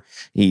director,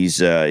 he's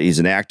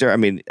an actor. I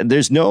mean,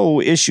 there's no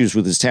issues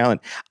with his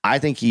talent. I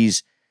think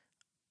his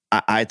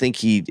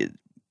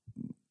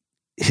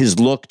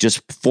look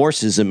just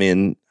forces him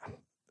in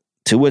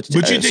to it.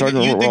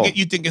 But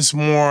you think it's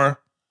more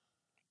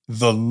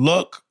the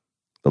look,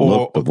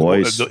 the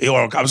voice, or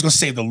I was going to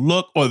say the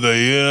look or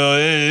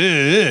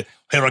the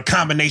or a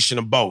combination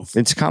of both.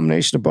 It's a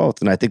combination of both,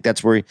 and I think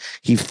that's where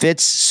he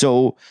fits.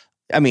 So,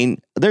 I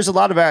mean, there's a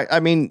lot of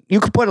you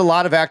could put a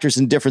lot of actors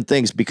in different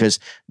things because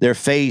their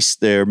face,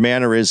 their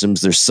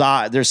mannerisms, their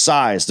size,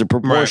 their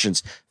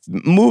proportions,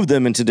 move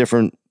them into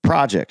different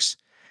projects.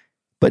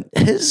 But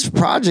his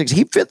projects,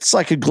 he fits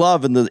like a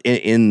glove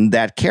in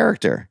that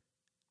character.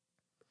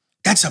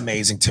 That's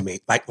amazing to me.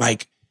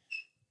 Like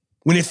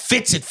when it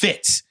fits, it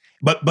fits.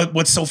 But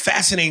what's so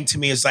fascinating to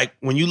me is like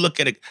when you look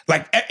at it,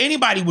 like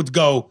anybody would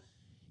go,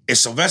 is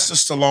Sylvester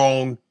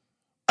Stallone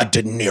a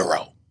De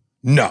Niro?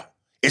 No.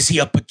 Is he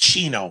a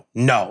Pacino?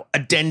 No. A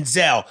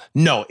Denzel?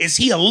 No. Is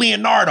he a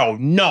Leonardo?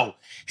 No.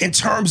 In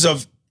terms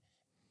of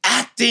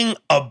acting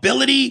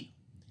ability,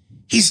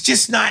 he's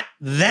just not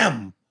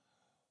them.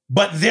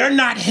 But they're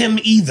not him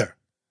either.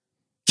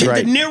 Can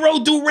right. De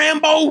Niro do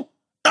Rambo?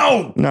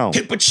 No.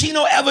 Could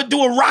Pacino ever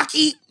do a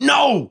Rocky?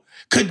 No.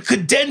 Could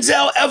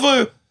Denzel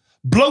ever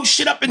blow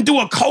shit up and do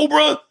a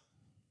Cobra?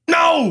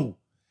 No.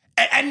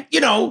 And you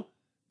know,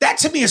 that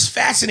to me is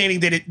fascinating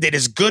that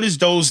as good as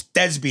those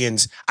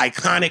thespians,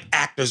 iconic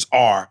actors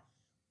are,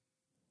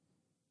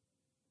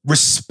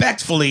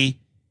 respectfully,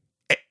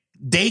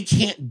 they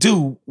can't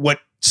do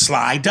what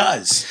Sly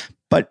does.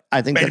 But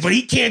I think but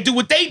he can't do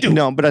what they do.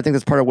 No, but I think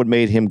that's part of what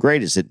made him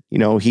great is that, you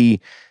know,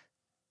 he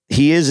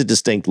is a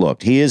distinct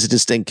look. He is a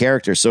distinct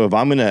character. So if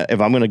I'm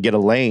gonna get a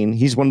lane,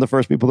 he's one of the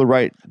first people to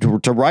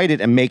write it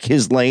and make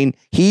his lane.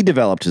 He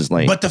developed his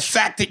lane. But the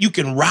fact that you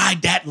can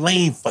ride that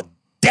lane for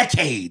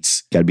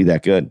decades, got to be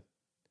that good.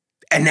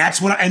 And that's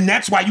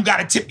why you got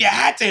to tip your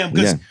hat to him,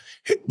 because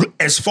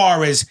as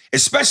far as,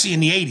 especially in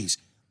the 80s,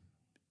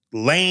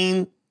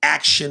 lane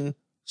action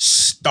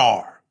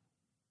star.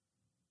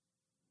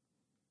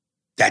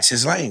 That's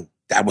his lane.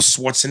 That was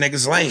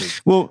Schwarzenegger's lane.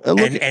 Well,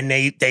 and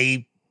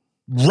they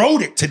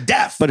rode it to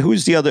death. But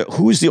who's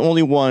the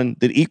only one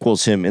that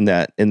equals him in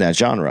that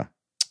genre?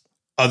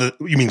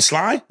 You mean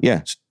Sly?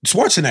 Yeah.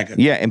 Schwarzenegger.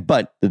 Yeah,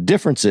 but the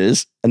difference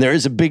is, and there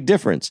is a big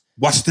difference.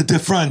 What's the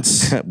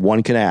difference?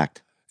 One can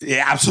act.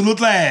 Yeah,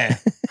 absolutely.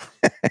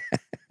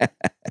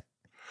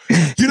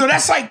 You know,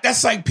 that's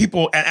like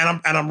people,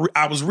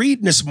 I was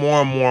reading this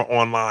more and more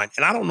online,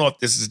 and I don't know if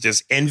this is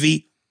just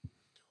envy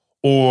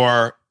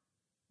or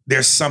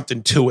there's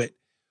something to it.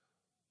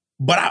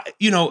 But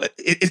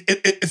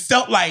it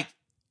felt like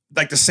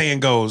the saying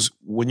goes,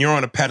 when you're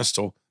on a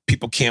pedestal,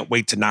 people can't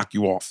wait to knock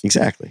you off.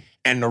 Exactly.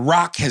 And The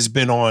Rock is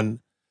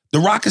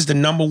the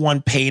number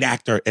one paid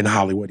actor in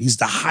Hollywood. He's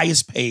the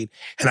highest paid.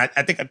 And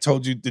I think I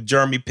told you the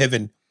Jeremy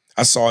Piven.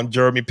 I saw in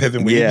Jeremy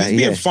Piven when he was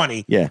being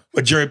funny. Yeah.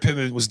 But Jeremy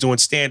Piven was doing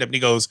stand-up and he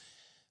goes,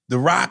 The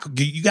Rock,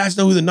 you guys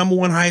know who the number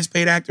one highest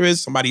paid actor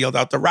is? Somebody yelled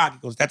out The Rock. He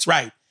goes, that's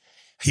right.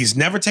 He's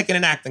never taken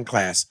an acting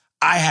class.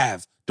 I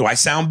have. Do I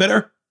sound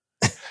bitter?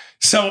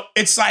 So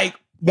it's like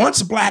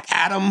once Black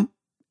Adam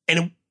and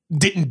it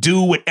didn't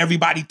do what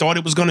everybody thought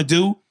it was going to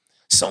do,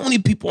 so many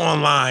people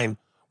online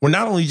were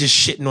not only just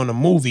shitting on the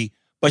movie,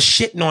 but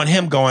shitting on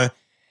him going,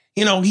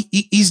 you know,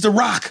 he's The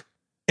Rock.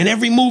 In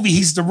every movie,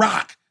 he's The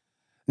Rock.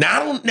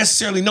 Now, I don't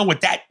necessarily know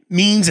what that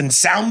means and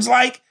sounds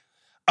like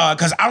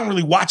because I don't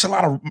really watch a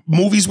lot of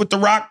movies with The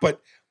Rock,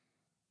 but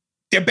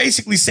they're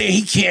basically saying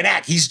he can't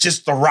act. He's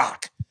just The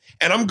Rock.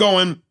 And I'm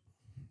going,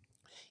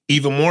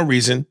 even more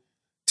reason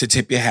to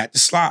tip your hat to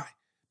Sly,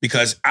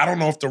 because I don't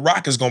know if The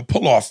Rock is going to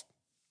pull off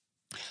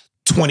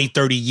 20,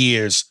 30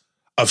 years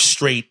of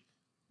straight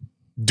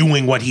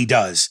doing what he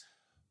does.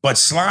 But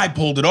Sly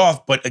pulled it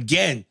off. But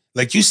again,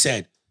 like you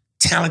said,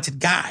 talented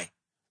guy,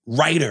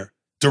 writer,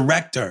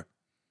 director,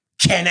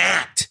 can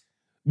act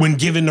when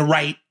given the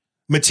right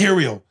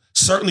material.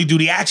 Certainly do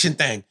the action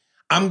thing.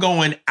 I'm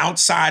going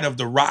outside of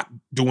The Rock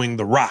doing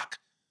The Rock.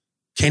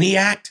 Can he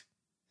act?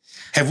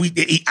 I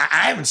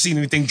haven't seen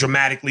anything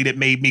dramatically that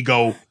made me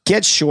go,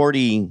 Get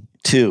Shorty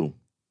 2.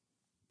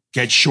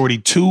 Get Shorty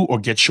 2 or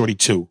Get Shorty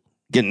 2?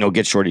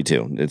 Get Shorty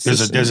 2.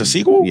 There's a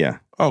sequel? Yeah.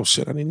 Oh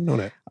shit, I didn't even know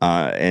that.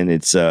 And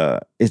it's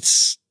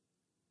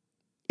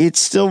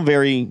still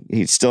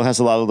he still has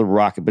a lot of The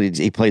Rock, but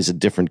he plays a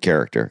different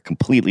character,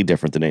 completely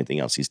different than anything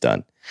else he's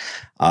done.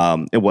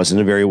 It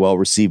wasn't a very well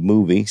received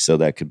movie, so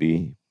that could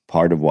be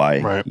part of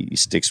why he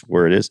sticks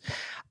where it is.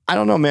 I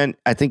don't know, man.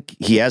 I think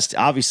he has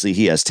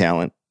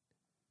talent.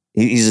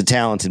 He's a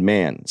talented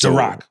man.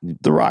 So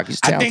The Rock, he's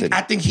talented.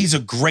 I think he's a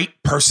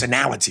great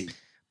personality.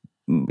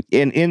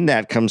 And in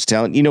that comes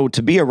talent. You know,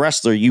 to be a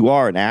wrestler, you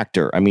are an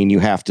actor. I mean, you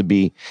have to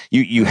be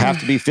you have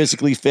to be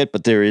physically fit,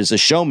 but there is a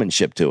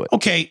showmanship to it.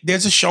 Okay,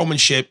 there's a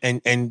showmanship,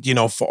 and you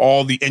know, for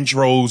all the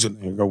intros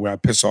and where I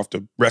piss off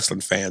the wrestling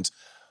fans.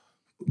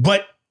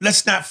 But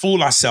let's not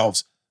fool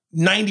ourselves.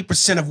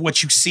 90% of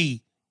what you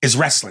see is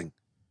wrestling.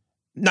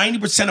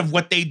 90% of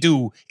what they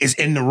do is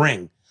in the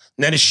ring.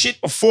 Now, the shit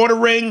before the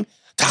ring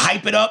to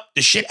hype it up,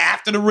 the shit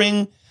after the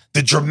ring,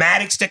 the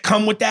dramatics that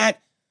come with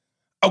that.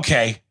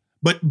 Okay.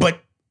 But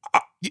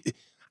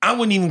I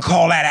wouldn't even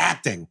call that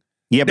acting.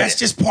 Yeah, that's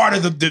just part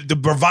of the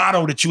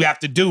bravado that you have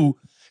to do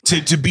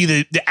to be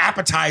the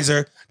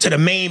appetizer to the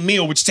main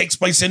meal, which takes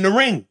place in the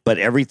ring. But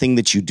everything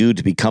that you do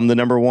to become the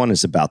number one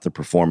is about the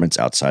performance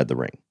outside the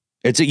ring.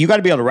 You got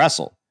to be able to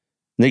wrestle.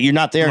 You're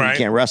not there and you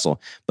can't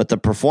wrestle. But the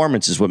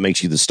performance is what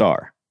makes you the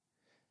star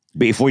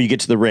before you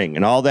get to the ring.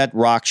 And all that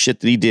Rock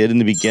shit that he did in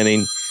the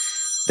beginning,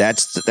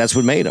 that's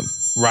what made him.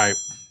 Right.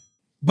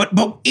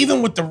 But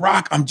even with The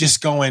Rock, I'm just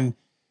going.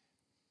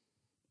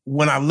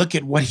 When I look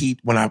at when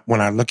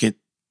I look at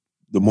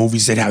the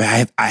movies that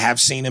I have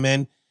seen him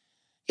in,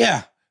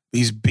 yeah,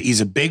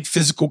 he's a big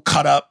physical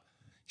cut up.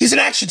 He's an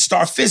action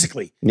star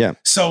physically. Yeah.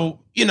 So,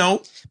 you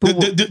know,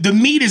 the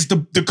meat is the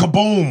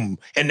kaboom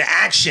and the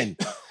action.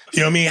 You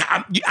know what I mean?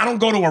 I don't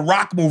go to a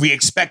Rock movie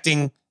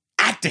expecting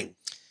acting.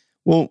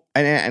 Well,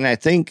 and I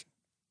think,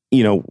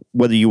 you know,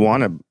 whether you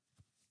want to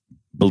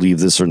believe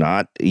this or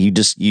not,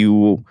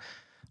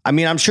 I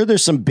mean, I'm sure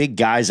there's some big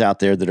guys out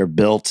there that are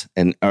built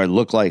or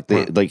look like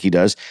like he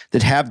does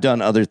that have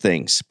done other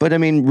things. But I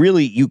mean,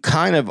 really, you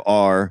kind of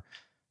are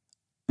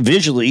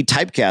visually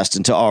typecast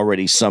into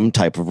already some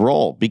type of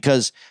role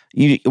because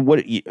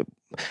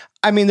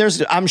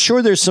I'm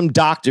sure there's some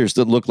doctors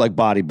that look like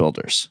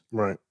bodybuilders.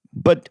 Right.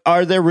 But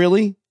are there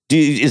really?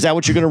 Is that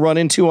what you're going to run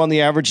into on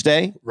the average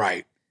day?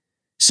 Right.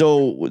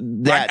 So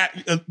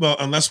that well,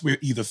 unless we're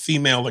either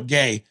female or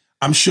gay,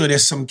 I'm sure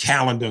there's some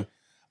calendar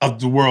of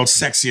the world's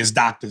sexiest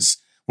doctors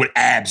with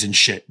abs and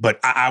shit, but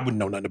I wouldn't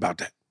know nothing about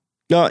that.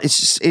 No, it's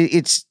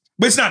just,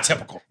 but it's not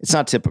typical. It's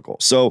not typical.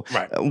 So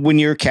when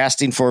you're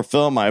casting for a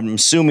film, I'm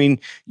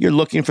assuming you're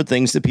looking for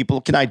things that people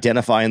can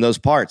identify in those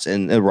parts.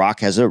 And The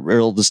Rock has a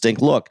real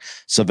distinct look.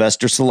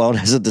 Sylvester Stallone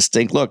has a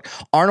distinct look.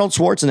 Arnold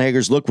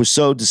Schwarzenegger's look was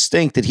so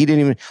distinct that he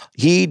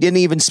didn't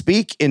even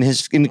speak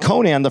in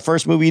Conan, the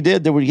first movie he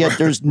did.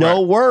 There's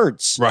no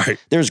words. Right.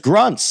 There's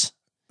grunts.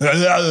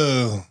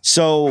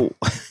 So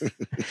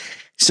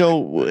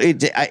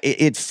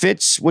it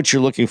fits what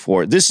you're looking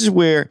for. This is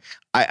where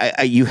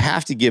you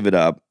have to give it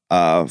up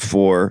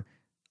for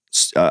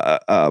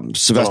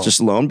Sylvester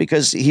Stallone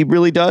because he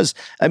really does.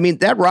 I mean,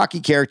 that Rocky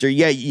character,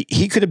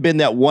 he could have been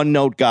that one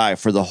note guy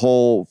for the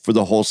whole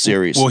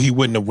series. Well, he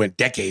wouldn't have went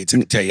decades. I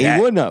can tell you that.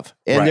 He wouldn't have.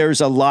 And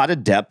there's a lot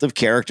of depth of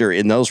character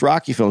in those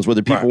Rocky films,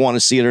 whether people want to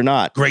see it or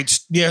not. Great.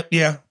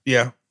 Yeah.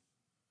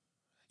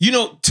 You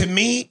know, to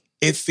me,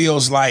 it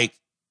feels like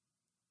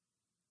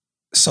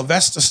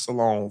Sylvester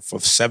Stallone, for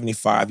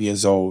 75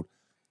 years old,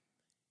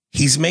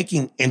 he's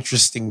making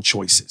interesting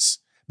choices.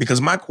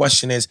 Because my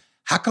question is,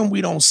 how come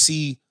we don't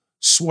see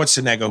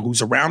Schwarzenegger,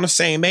 who's around the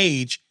same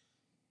age,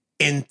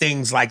 in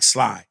things like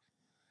Sly?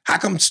 How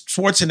come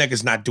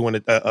Schwarzenegger's not doing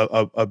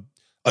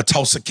a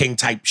Tulsa King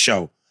type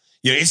show?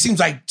 You know, it seems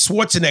like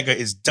Schwarzenegger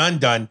is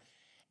done,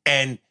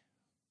 and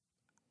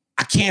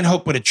I can't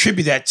help but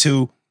attribute that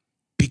to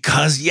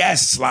because,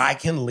 yes, Sly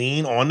can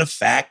lean on the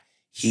fact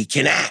he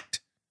can act.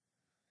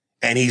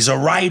 And he's a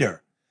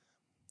writer.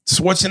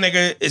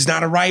 Schwarzenegger is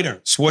not a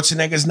writer.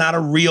 Schwarzenegger is not a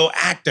real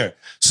actor.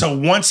 So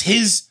once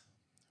his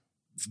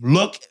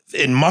look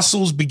and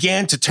muscles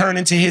began to turn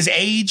into his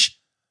age,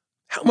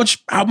 how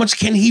much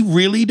can he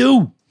really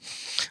do?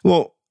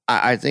 Well,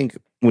 I think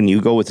when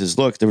you go with his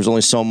look, there was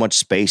only so much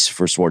space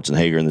for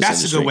Schwarzenegger in this industry.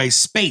 That's a good way,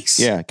 space.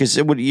 Yeah, because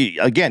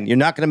again, you're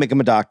not going to make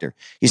him a doctor.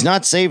 He's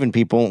not saving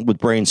people with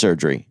brain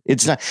surgery.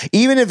 It's not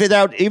even if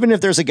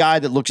there's a guy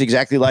that looks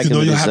exactly like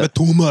him. You have a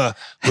tumor.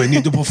 We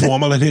need to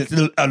perform a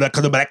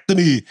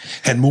laparoscopy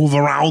and move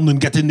around and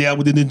get in there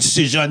with an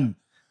incision.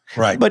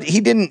 Right. But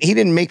he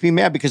didn't make me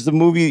mad because the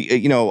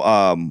movie,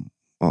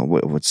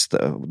 what's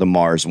the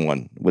Mars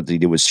one? What they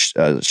did with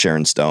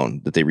Sharon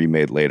Stone that they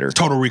remade later.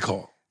 Total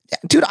Recall.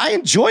 Dude, I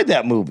enjoyed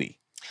that movie.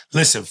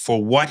 Listen,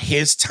 for what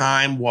his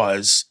time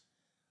was,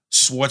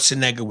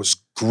 Schwarzenegger was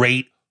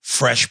great,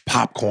 fresh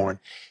popcorn.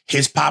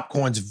 His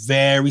popcorn's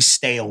very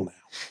stale now.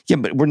 Yeah,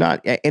 but we're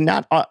not, and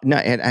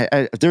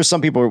there's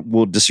some people who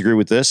will disagree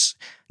with this.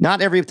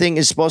 Not everything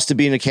is supposed to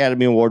be an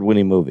Academy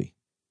Award-winning movie.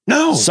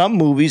 No. Some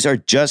movies are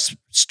just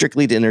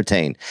strictly to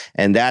entertain.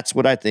 And that's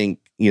what I think,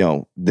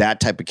 that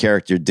type of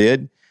character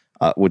did,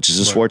 which is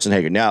a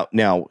Schwarzenegger.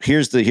 Now,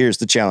 here's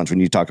the challenge when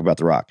you talk about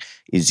The Rock.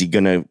 Is he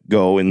going to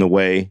go in the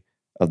way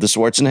of the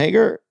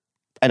Schwarzenegger?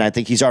 And I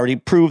think he's already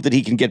proved that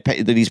he can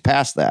that he's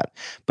past that.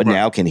 But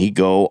now can he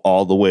go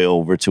all the way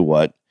over to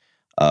what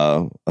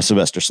a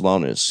Sylvester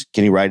Stallone is?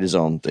 Can he write his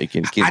own thing?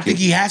 I think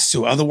he has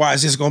to.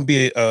 Otherwise, there's going to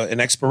be an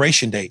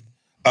expiration date.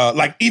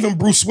 Like even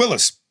Bruce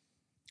Willis.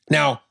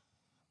 Now,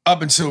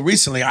 up until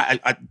recently, I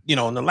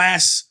in the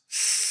last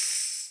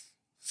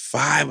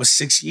 5 or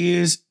 6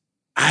 years,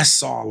 I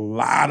saw a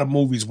lot of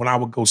movies when I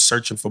would go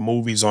searching for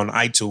movies on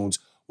iTunes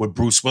with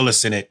Bruce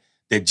Willis in it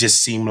that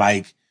just seemed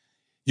like,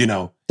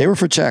 they were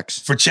for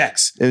checks.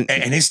 And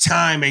his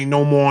time ain't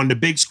no more on the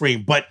big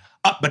screen. But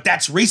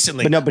that's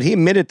recently. But he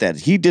admitted that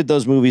he did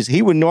those movies.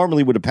 He would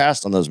have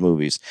passed on those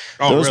movies.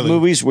 Those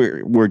movies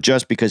were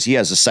just because he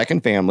has a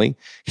second family.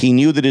 He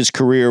knew that his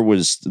career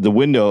was the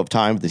window of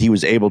time that he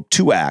was able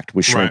to act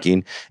was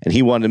shrinking, and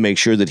he wanted to make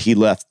sure that he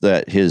left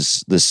that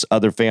this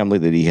other family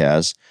that he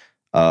has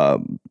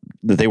that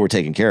they were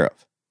taken care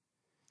of.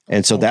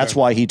 And so that's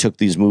why he took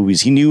these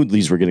movies. He knew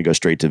these were going to go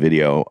straight to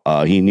video.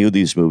 He knew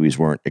these movies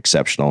weren't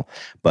exceptional,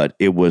 but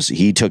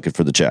he took it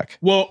for the check.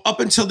 Well, up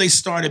until they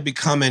started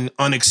becoming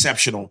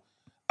unexceptional,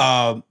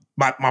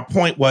 my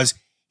point was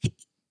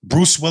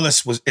Bruce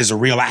Willis is a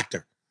real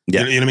actor. Yeah.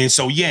 You know what I mean?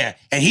 So yeah,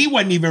 and he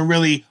wasn't even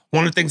really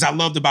one of the things I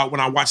loved about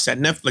when I watched that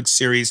Netflix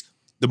series,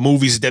 The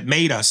Movies That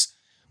Made Us,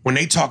 when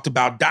they talked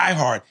about Die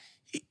Hard.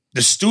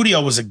 The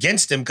studio was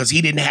against him because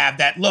he didn't have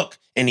that look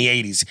in the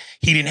 80s.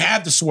 He didn't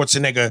have the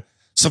Schwarzenegger,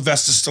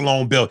 Sylvester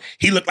Stallone build.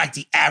 He looked like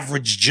the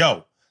average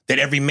Joe that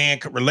every man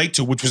could relate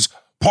to, which was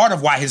part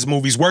of why his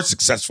movies were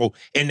successful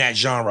in that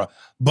genre.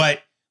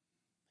 But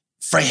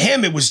for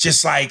him, it was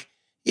just like,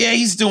 yeah,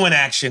 he's doing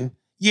action.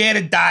 Yeah,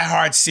 the Die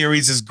Hard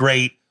series is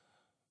great,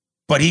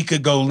 but he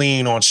could go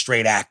lean on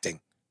straight acting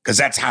because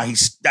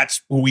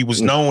that's who he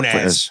was known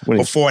as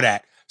before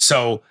that.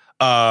 So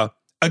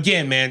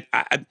again, man,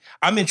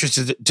 I'm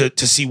interested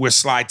to see where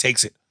Sly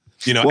takes it.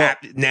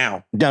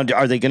 Now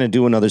are they going to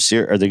do another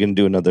series? Are they going to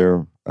do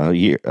another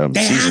year?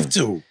 They season? have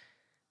to.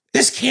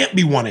 This can't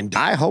be one and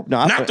done. I hope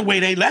not. Not the way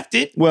they left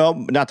it. Well,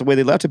 not the way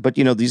they left it, but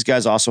these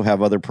guys also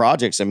have other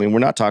projects. I mean, we're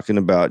not talking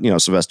about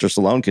Sylvester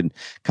Stallone can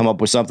come up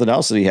with something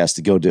else that he has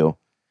to go do.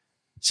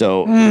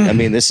 So I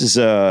mean, this is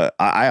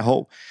I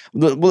hope.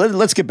 Well,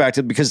 let's get back to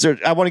it because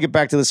I want to get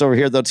back to this over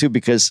here though too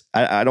because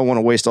I don't want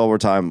to waste all our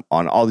time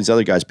on all these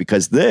other guys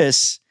because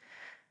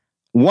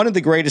one of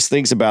the greatest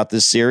things about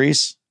this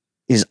series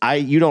is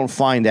you don't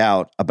find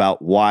out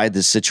about why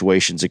this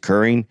situation's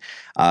occurring.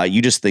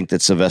 You just think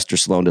that Sylvester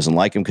Stallone doesn't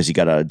like him because he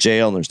got out of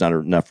jail and there's not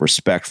enough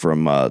respect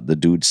from the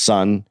dude's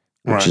son,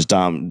 which is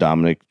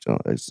Dominic,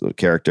 the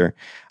character.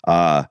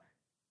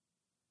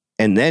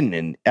 And then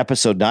in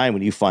episode 9,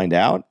 when you find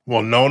out.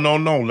 Well, no.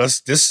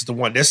 This is the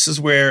one. This is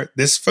where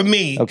for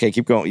me. Okay,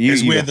 keep going.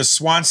 The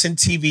Swanson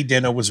TV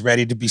dinner was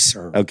ready to be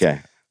served.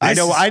 Okay.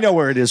 I know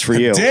where it is for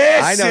you.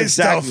 I know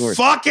exactly the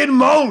fucking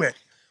moment.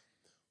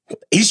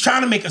 He's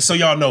trying to make so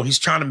y'all know he's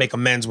trying to make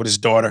amends with his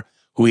daughter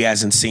who he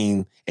hasn't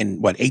seen in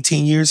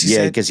 18 years. He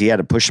said because he had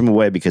to push him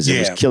away because it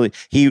was killing.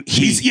 He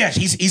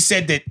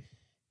said that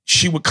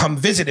she would come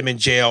visit him in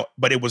jail,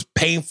 but it was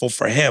painful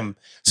for him.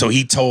 So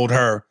he told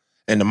her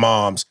and the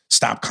moms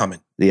stop coming.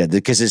 Yeah,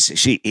 because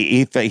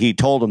he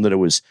told him that it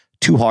was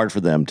too hard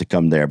for them to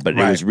come there, but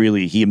it was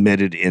really he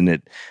admitted in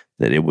it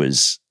that it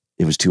was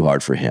too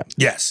hard for him.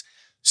 Yes.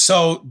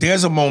 So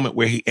there's a moment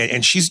where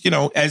and she's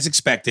as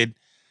expected.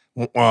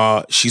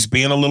 She's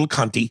being a little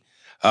cunty.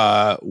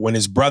 When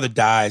his brother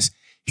dies,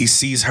 he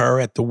sees her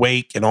at the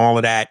wake and all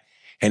of that,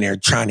 and they're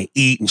trying to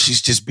eat, and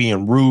she's just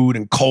being rude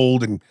and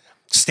cold and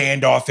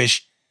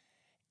standoffish.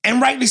 And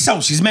rightly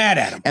so. She's mad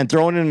at him. And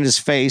throwing it in his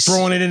face.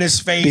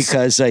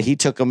 Because he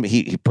took him,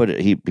 he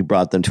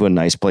brought them to a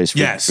nice place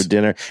for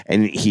dinner.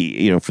 And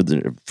he, for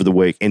the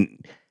wake.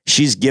 And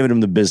she's giving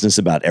him the business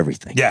about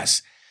everything.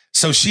 Yes.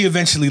 So she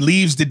eventually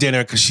leaves the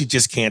dinner because she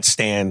just can't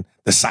stand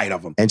the sight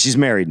of him. And she's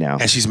married now.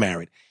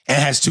 And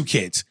has 2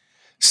 kids.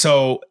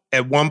 So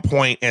at one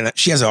point, and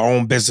she has her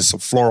own business, a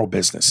floral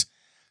business.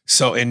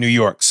 So in New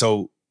York.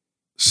 So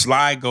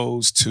Sly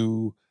goes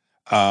to,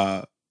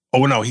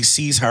 he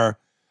sees her.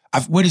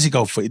 Where does he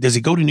go for? Does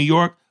he go to New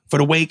York for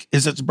the wake?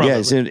 Is it his brother? Yeah,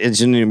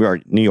 it's in New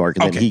York.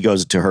 And then he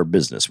goes to her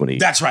business when he.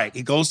 That's right.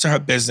 He goes to her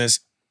business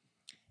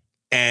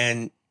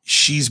and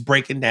she's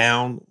breaking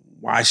down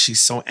why she's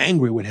so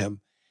angry with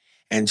him.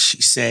 And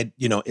she said,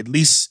 at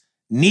least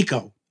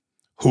Nico,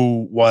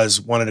 who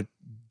was one of the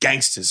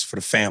gangsters for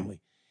the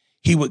family,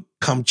 he would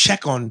come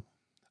check on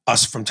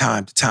us from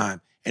time to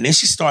time. And then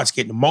she starts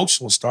getting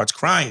emotional, starts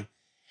crying.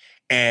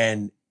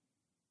 And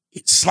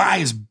Sly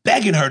is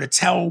begging her to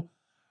tell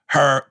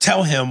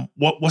him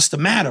what's the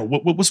matter,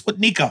 what's with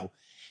Nico.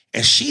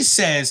 And she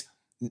says,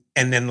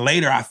 and then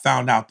later I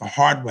found out the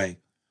hard way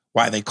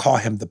why they call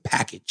him the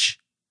package.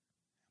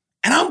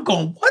 And I'm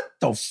going, what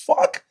the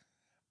fuck?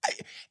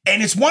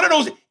 And it's one of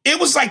those, it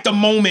was like the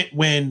moment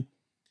when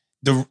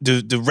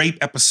the rape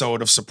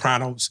episode of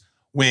Sopranos,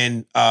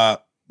 when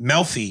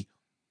Melfi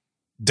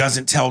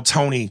doesn't tell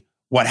Tony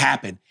what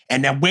happened.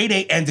 And that way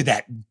they ended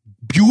that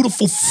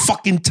beautiful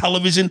fucking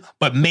television,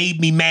 but made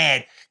me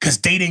mad because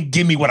they didn't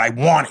give me what I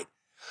wanted.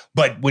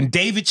 But when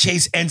David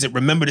Chase ends it,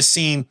 remember the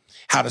scene,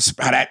 how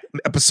that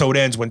episode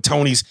ends when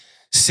Tony's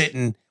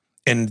sitting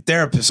in the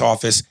therapist's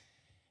office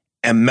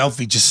and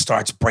Melfi just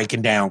starts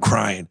breaking down,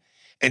 crying.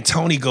 And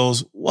Tony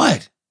goes,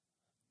 what?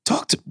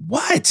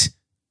 What?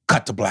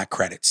 Cut the black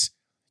credits.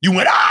 You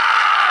went,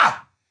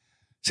 ah!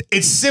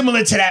 It's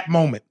similar to that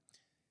moment.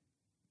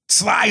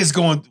 Sly is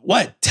going,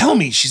 what? Tell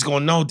me. She's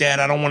going, no, Dad,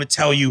 I don't want to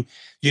tell you.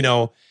 You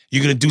know,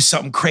 you're going to do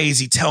something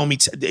crazy. Tell me.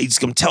 He's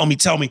going to tell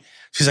me.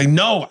 She's like,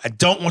 no, I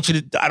don't want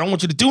you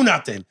to do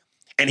nothing.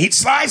 And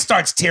Sly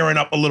starts tearing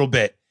up a little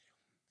bit.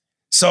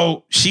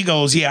 So she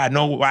goes, yeah, I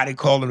know why they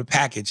call him the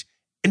package.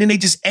 And then they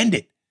just end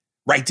it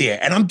right there.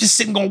 And I'm just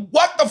sitting going,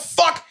 what the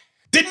fuck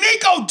did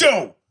Nico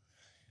do?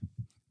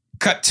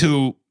 Cut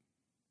to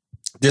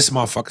this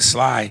motherfucker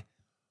Sly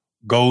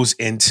goes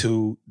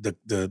into the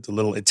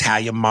little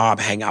Italian mob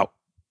hangout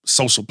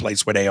social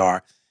place where they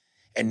are.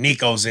 And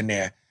Nico's in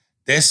there.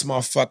 This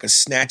motherfucker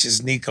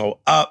snatches Nico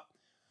up,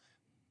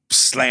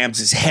 slams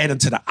his head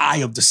into the eye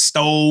of the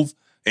stove,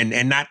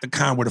 and not the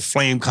kind where the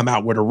flame come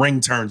out where the ring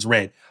turns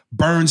red.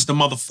 Burns the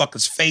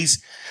motherfucker's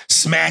face,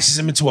 smashes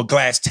him into a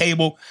glass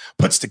table,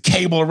 puts the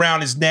cable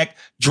around his neck,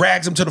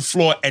 drags him to the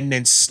floor, and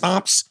then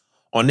stomps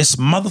on this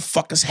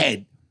motherfucker's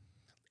head.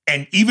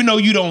 And even though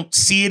you don't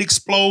see it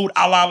explode,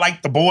 a la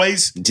like The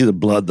Boys. You see the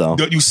blood, though.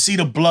 You see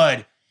the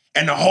blood.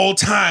 And the whole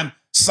time,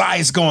 Sly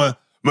is going,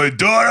 my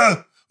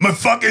daughter, my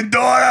fucking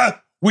daughter,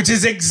 which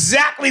is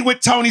exactly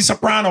what Tony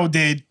Soprano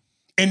did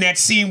in that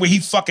scene where he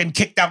fucking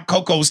kicked out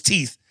Coco's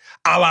teeth,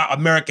 a la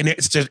American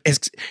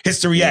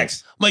History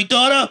X. My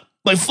daughter,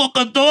 my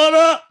fucking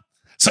daughter.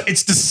 So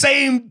it's the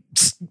same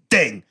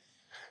thing.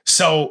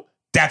 So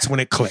that's when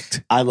it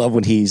clicked. I love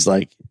when he's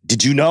like,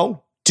 did you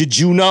know? Did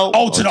you know?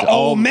 Oh, to the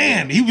old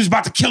man. He was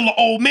about to kill the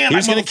old man. He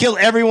was going to kill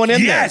everyone in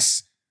there.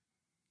 Yes.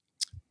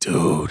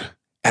 Dude.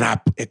 And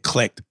it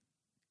clicked.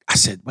 I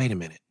said, wait a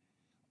minute.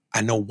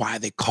 I know why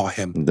they call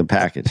him the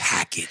package.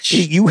 Package.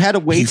 You had to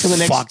wait till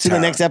the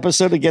next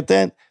episode to get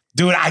that?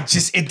 Dude,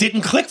 it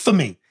didn't click for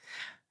me.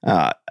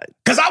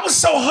 Because I was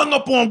so hung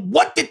up on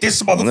what did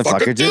this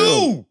motherfucker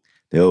do?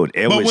 Dude,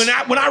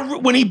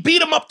 when he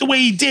beat him up the way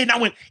he did, I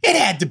went, it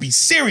had to be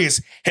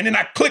serious. And then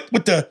I clicked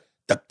with the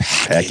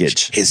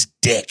package. His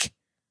dick.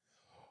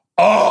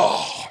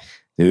 Oh.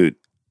 Dude,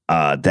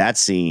 that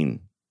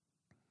scene,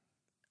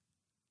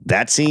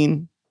 that's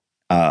when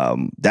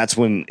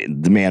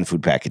the man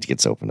food package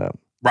gets opened up.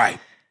 Right.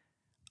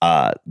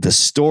 The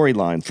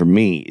storyline for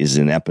me is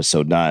in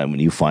episode 9 when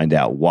you find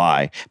out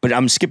why. But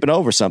I'm skipping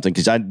over something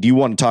because do you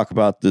want to talk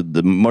about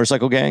the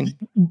motorcycle gang?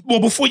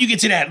 Well, before you get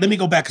to that, let me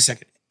go back a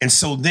second. And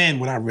so then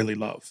what I really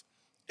love,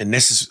 and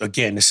this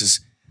is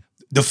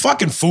the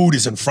fucking food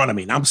is in front of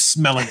me and I'm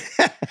smelling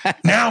it.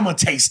 Now I'm going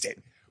to taste it.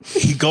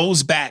 He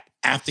goes back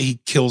after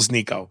he kills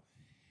Nico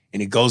and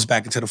he goes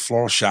back into the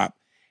floral shop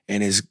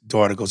and his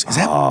daughter goes, is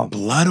that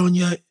blood on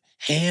your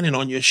hand and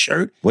on your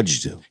shirt? What'd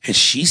you do? And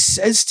she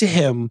says to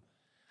him,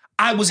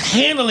 I was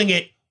handling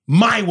it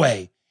my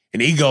way.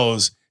 And he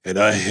goes, and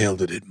I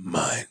handled it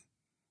mine.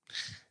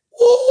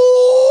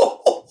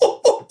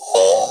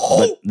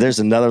 But there's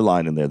another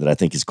line in there that I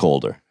think is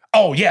colder.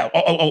 Oh, yeah.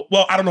 Oh.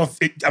 Well, I don't know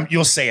if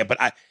you'll say it, but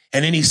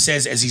and then he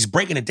says, as he's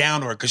breaking it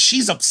down to her, because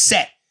she's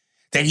upset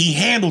that he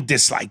handled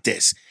this like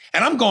this.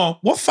 And I'm going,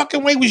 what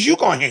fucking way was you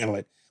going to handle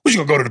it? Was you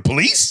going to go to the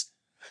police?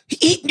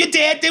 Your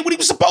dad did what he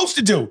was supposed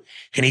to do.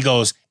 And he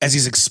goes, as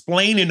he's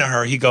explaining to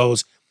her, he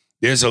goes,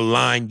 there's a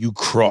line you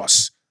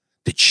cross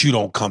that you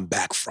don't come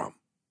back from.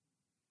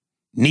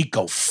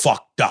 Nico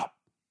fucked up.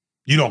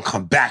 You don't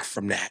come back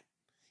from that.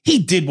 He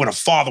did what a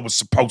father was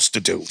supposed to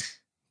do.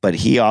 But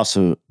he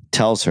also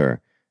tells her,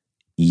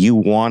 you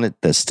wanted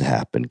this to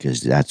happen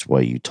because that's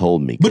why you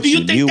told me. But do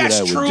you think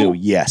that's true?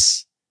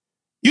 Yes.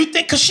 You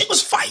think, because she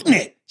was fighting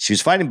it. She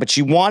was fighting, but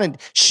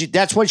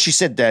that's what she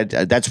said.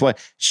 That's what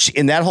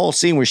in that whole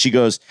scene where she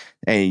goes,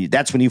 hey,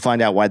 that's when you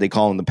find out why they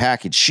call him the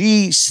package.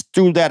 She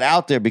threw that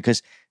out there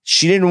because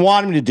she didn't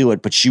want him to do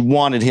it, but she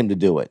wanted him to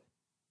do it.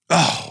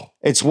 Oh.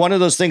 It's one of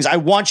those things. I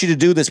want you to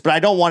do this, but I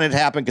don't want it to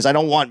happen because I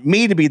don't want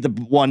me to be the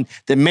one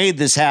that made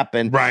this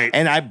happen. Right.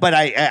 And I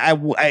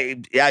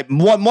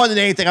more than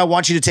anything, I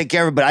want you to take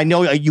care of it, but I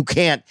know you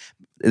can't.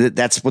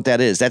 That's what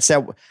that is. That's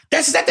that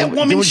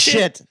woman doing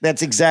shit.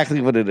 That's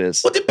exactly what it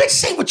is. Well, the bitch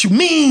say what you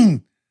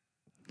mean.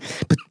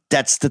 But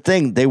that's the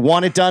thing. They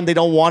want it done. They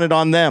don't want it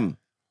on them.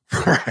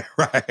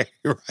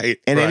 Right.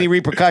 and any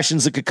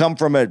repercussions that could come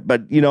from it.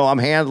 But, I'm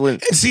handling.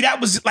 And see,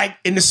 that was like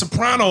in The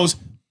Sopranos,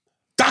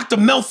 Dr.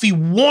 Melfi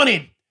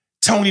wanted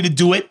Tony to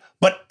do it,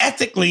 but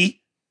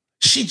ethically,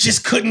 she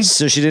just couldn't.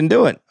 So she didn't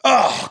do it.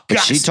 Oh, But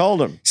God. she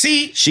told him.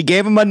 See? She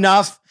gave him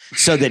enough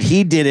so that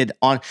he did it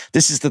on.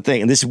 This is the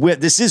thing. And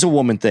this is a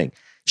woman thing.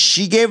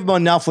 She gave him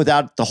enough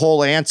without the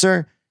whole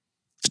answer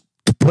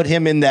to put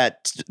him in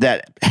that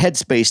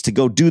headspace to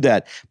go do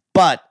that.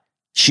 But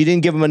she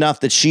didn't give him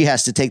enough that she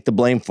has to take the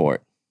blame for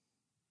it.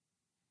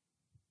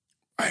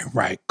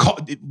 Right.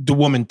 The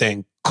woman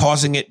thing,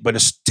 causing it, but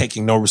it's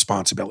taking no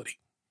responsibility.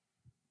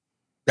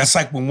 That's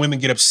like when women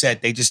get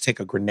upset, they just take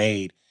a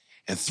grenade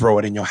and throw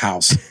it in your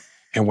house.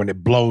 And when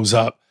it blows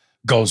up,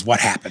 goes,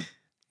 what happened?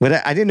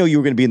 But I didn't know you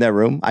were going to be in that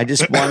room. I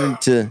just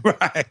wanted to.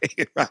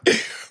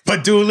 Right.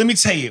 But dude, let me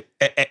tell you.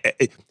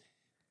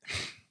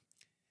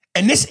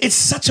 And it's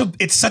such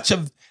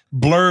a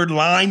blurred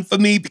line for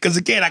me because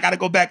again, I got to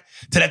go back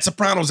to that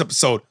Sopranos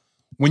episode.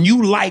 When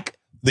you like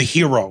the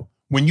hero,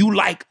 when you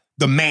like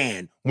the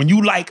man, when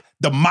you like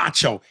the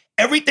macho,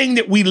 everything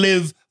that we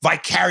live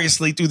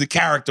vicariously through the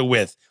character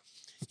with.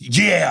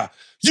 Yeah,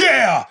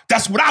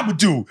 that's what I would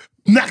do.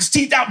 Knock his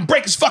teeth out and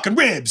break his fucking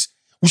ribs.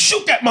 Well,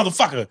 shoot that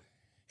motherfucker.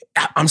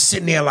 I'm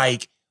sitting there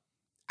like,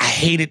 I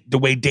hated the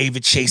way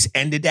David Chase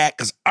ended that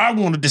because I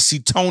wanted to see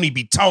Tony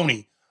be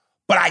Tony.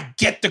 But I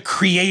get the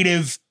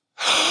creative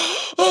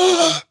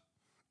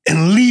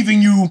and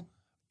leaving you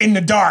in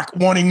the dark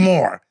wanting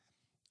more.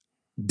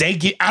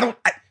 I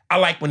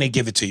like when they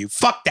give it to you.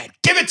 Fuck that.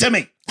 Give it to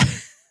me.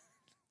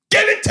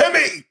 Give it to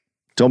me.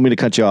 Told me to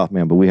cut you off,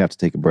 man, but we have to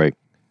take a break.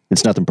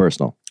 It's nothing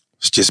personal.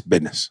 It's just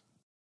business.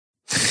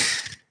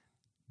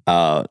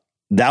 That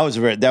was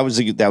great.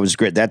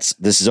 This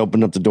has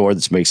opened up the door.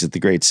 This makes it the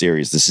great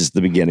series. This is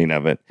the beginning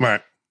of it.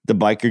 Right. The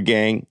biker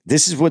gang.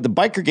 This is what the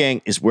biker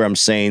gang is where I'm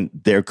saying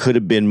there could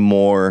have been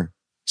more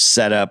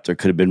setup. There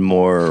could have been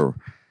more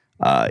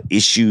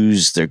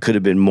issues. There could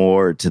have been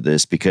more to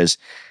this because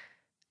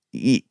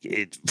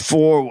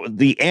for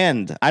the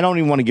end, I don't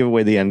even want to give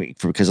away the end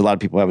because a lot of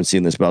people haven't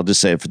seen this, but I'll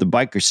just say it for the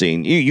biker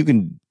scene. You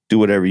can do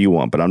whatever you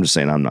want, but I'm just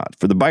saying I'm not.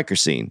 For the biker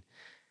scene,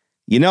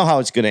 you know how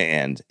it's going to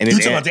end. And you're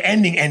talking about the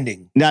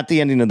ending. Not the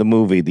ending of the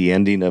movie, the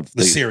ending of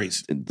the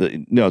series.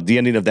 The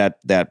ending of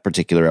that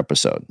particular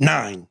episode.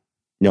 9.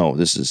 No,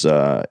 this is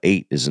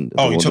 8, isn't it?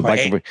 Oh, you're talking about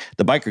 8?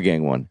 The biker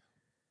gang one.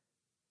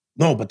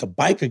 No, but the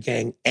biker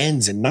gang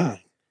ends in 9.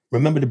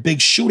 Remember the big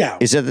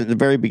shootout? Is that at the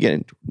very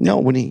beginning? No,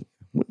 when he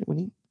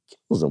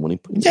kills him, when he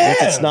puts him back,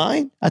 that's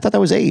 9? I thought that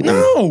was 8.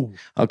 No.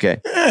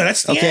 Okay. Yeah,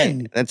 that's the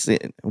end. That's the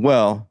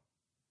well.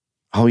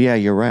 Oh yeah,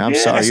 you're right. I'm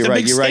sorry. You're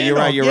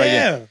right.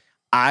 Yeah.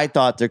 I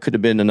thought there could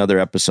have been another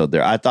episode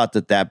there. I thought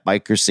that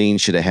biker scene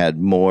should have had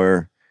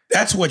more.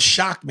 That's what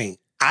shocked me.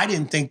 I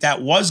didn't think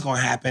that was going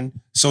to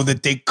happen so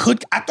that they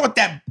could. I thought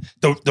that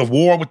the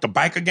war with the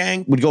biker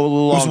gang would go a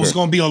little longer. Was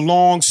going to be a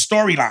long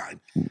storyline.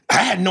 I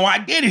had no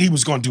idea that he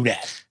was going to do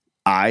that.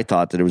 I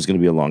thought that it was going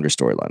to be a longer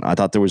storyline. I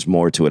thought there was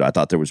more to it. I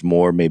thought there was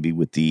more maybe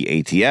with the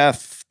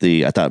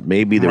ATF. I thought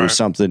maybe there was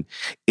something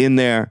in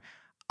there.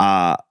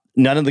 None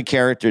of the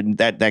character,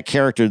 that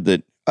character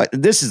that,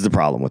 this is the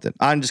problem with it.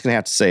 I'm just going to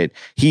have to say it.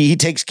 He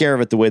takes care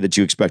of it the way that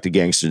you expect a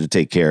gangster to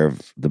take care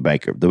of the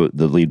biker,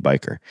 the lead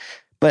biker.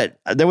 But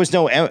there was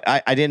no,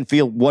 I didn't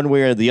feel one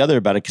way or the other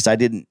about it because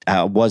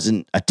I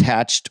wasn't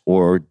attached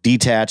or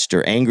detached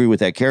or angry with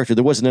that character.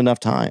 There wasn't enough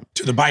time.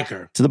 To the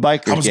biker.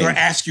 I was going to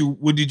ask you,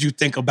 what did you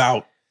think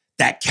about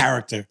that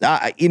character?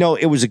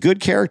 It was a good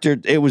character.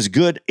 It was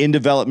good in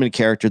development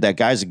character. That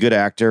guy's a good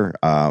actor.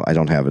 I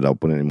don't have it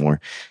open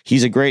anymore.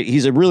 He's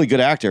a really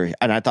good actor.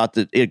 And I thought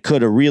that it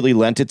could have really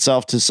lent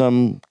itself to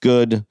some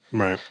good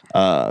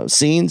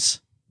scenes.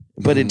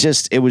 But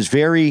it was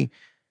very,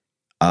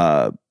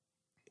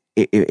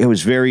 it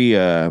was very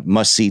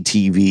must-see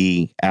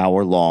TV,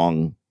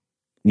 hour-long,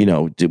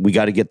 we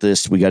got to get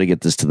this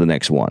to the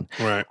next one.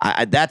 Right.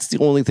 That's the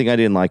only thing I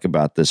didn't like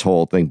about this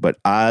whole thing. But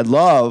I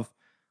love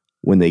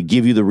when they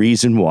give you the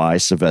reason why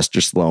Sylvester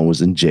Stallone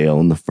was in jail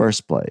in the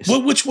first place.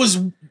 Well, which was,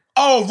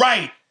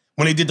 right,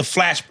 when they did the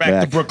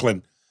flashback to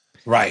Brooklyn.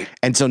 Right.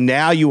 And so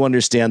now you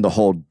understand the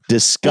whole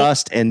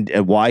disgust and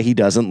why he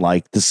doesn't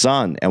like the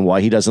son and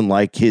why he doesn't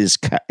like his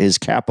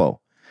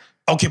capo.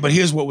 Okay, but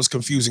here's what was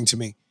confusing to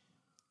me.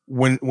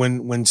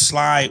 When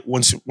Sly,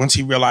 once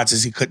he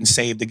realizes he couldn't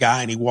save the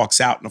guy and he walks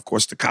out, and of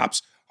course the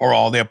cops are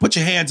all there. Put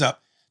your hands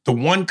up. The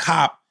one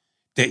cop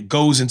that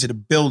goes into the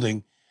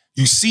building,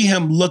 you see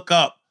him look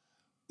up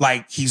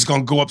like he's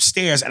going to go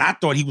upstairs, and I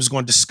thought he was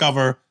going to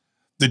discover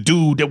the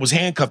dude that was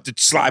handcuffed that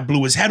Sly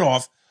blew his head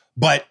off,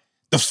 but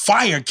the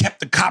fire kept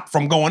the cop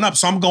from going up.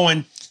 So I'm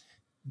going,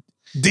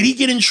 did he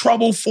get in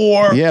trouble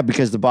for? Yeah,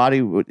 because the body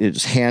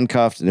is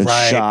handcuffed and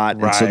it's shot.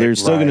 And so they're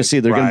still going to see,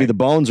 they're going to be, the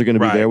bones are going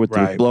to be there with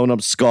the blown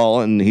up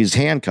skull, and he's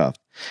handcuffed.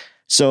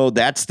 So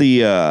that's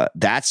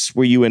that's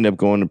where you end up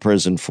going to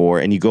prison for,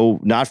 and you go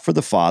not for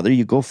the father,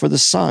 you go for the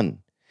son.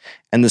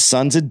 And the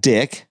son's a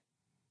dick.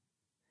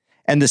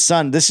 And the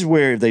son, this is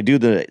where they do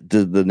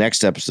the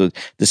next episode.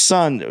 The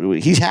son,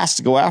 he has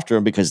to go after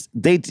him because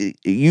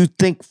you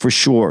think for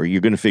sure you're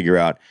going to figure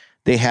out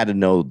they had to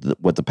know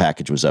what the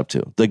package was up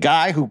to. The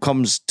guy who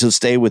comes to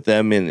stay with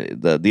them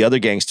and the other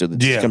gangster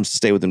that comes to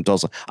stay with them in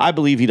Tulsa, I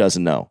believe he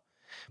doesn't know.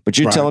 But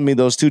you're telling me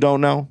those two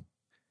don't know?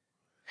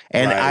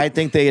 And I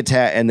think they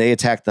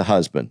attack the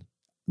husband.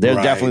 They're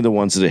definitely the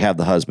ones that have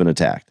the husband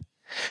attacked.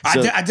 So,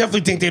 I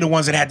definitely think they're the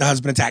ones that had the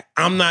husband attacked.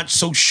 I'm not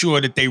so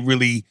sure that they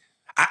really.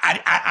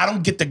 I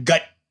don't get the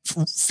gut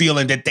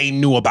feeling that they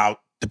knew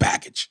about the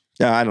package.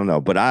 Yeah, I don't know,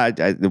 but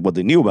what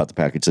they knew about the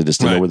package, they just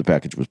didn't know where the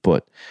package was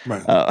put.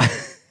 Right.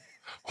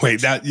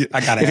 Wait, I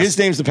gotta. If his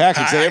name's the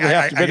package,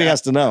 everybody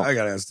has to know. I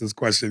gotta ask this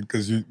question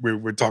because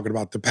we're talking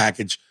about the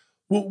package.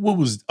 What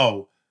was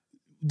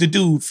the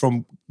dude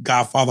from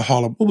Godfather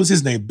Harlem? What was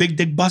his name? Big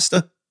Dick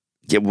Buster.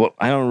 Yeah, well,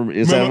 I don't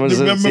remember.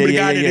 Remember the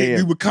guy that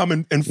he would come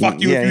and fuck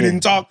you if you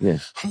didn't talk? Yeah.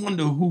 I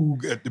wonder who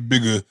got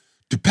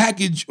the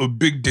package or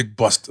Big Dick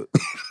Buster.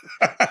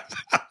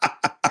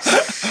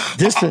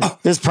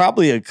 There's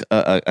probably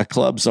a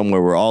club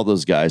somewhere where all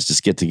those guys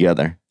just get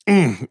together.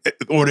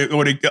 Or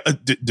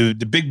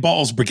the Big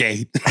Balls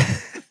Brigade.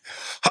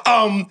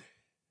 I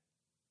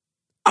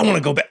want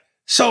to go back.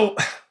 So,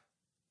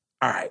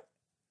 all right.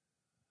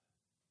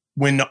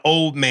 When the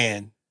old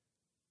man,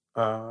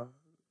 and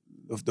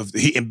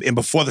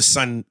before the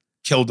son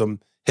killed him,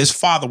 his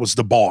father was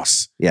the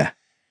boss. Yeah.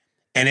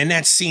 And in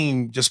that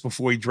scene, just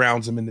before he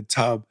drowns him in the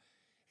tub,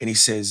 and he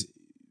says,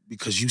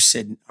 because you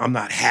said I'm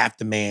not half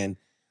the man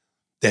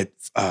that,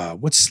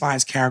 what's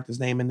Sly's character's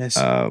name in this?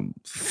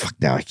 Fuck,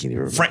 now I can't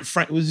even remember.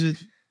 Frank, was it?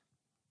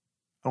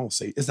 I don't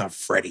say, it's not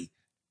Freddie.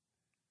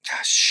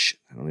 Gosh,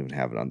 I don't even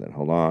have it on that.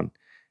 Hold on.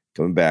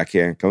 Coming back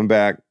here. Coming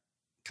back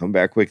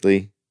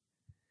quickly.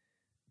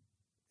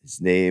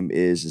 His name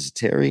is it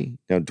Terry?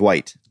 No,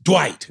 Dwight.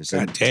 Dwight.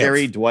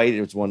 Terry, Dwight.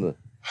 It was one of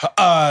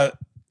the.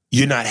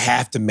 You're not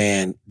half the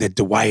man that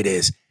Dwight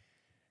is.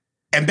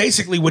 And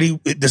basically what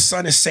the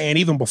son is saying,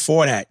 even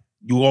before that,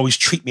 you always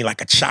treat me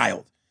like a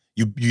child.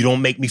 You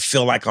don't make me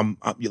feel like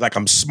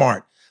I'm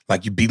smart.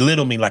 Like you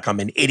belittle me like I'm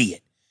an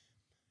idiot.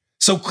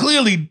 So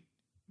clearly,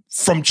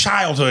 from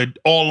childhood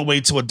all the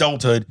way to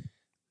adulthood,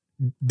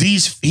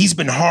 he's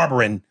been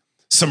harboring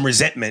some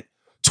resentment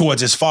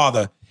towards his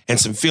father and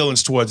some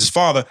feelings towards his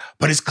father.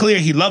 But it's clear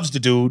he loves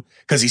the dude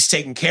because he's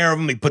taking care of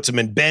him. He puts him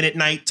in bed at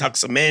night,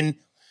 tucks him in.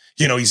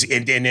 You know, he's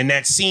and in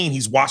that scene,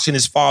 he's washing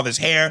his father's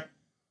hair.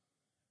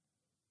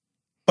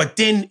 But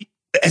then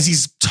as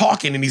he's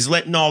talking and he's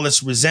letting all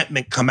this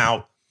resentment come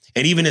out,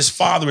 and even his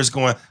father is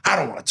going, I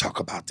don't want to talk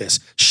about this.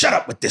 Shut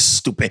up with this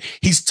stupid.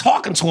 He's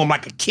talking to him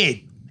like a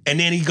kid. And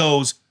then he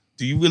goes,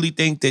 do you really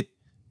think that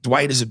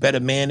Dwight is a better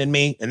man than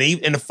me? And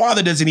the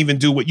father doesn't even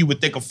do what you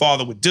would think a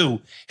father would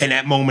do in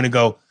that moment and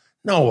go,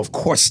 no, of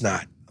course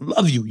not. I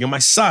love you. You're my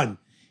son.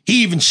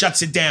 He even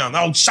shuts it down.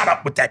 Oh, shut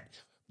up with that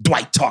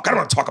Dwight talk. I don't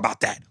want to talk about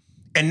that.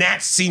 And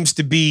that seems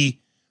to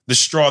be the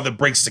straw that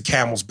breaks the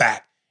camel's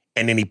back.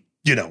 And then he,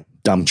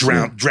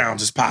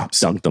 drowns his pops.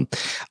 Dunked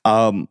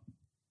him.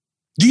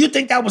 Do you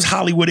think that was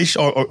Hollywoodish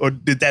or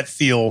did that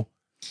feel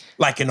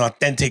like an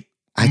authentic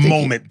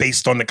moment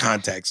based on the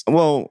context?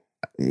 Well,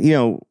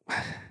 listen,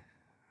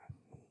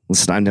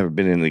 I've never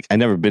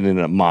been in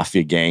a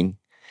mafia gang.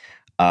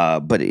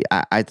 But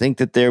I think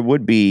that there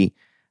would be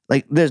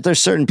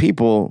there's certain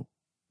people,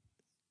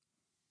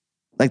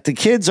 like the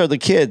kids are the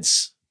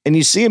kids and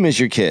you see them as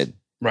your kid.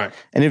 Right.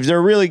 And if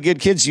they're really good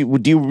kids, do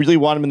you really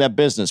want them in that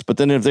business? But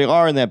then if they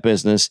are in that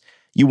business,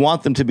 you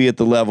want them to be at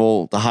the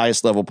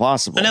highest level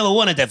possible. I never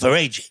wanted that for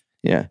AJ.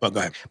 Yeah. Well, go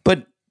ahead.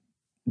 But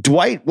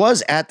Dwight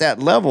was at that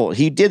level.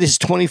 He did his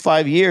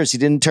 25 years. He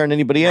didn't turn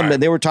anybody in, but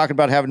they were talking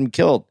about having him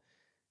killed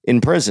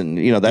in prison.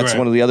 That's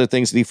one of the other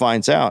things that he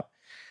finds out.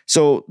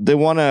 So they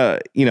want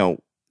to,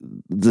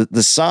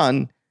 the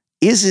son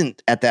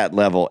isn't at that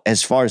level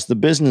as far as the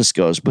business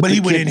goes. But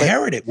he would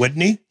inherit it,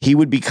 wouldn't he? He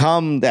would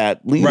become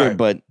that leader,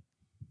 but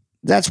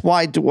that's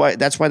why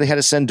they had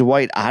to send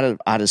Dwight out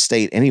of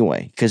state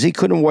anyway, because he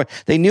couldn't work.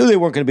 They knew they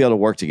weren't going to be able to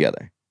work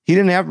together. He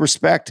didn't have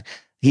respect.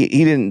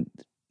 Dwight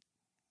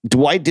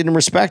didn't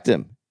respect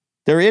him.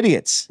 They're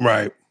idiots.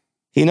 Right.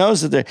 He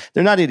knows that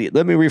they're not idiots.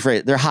 Let me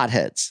rephrase. They're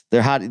hotheads.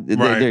 They're hot.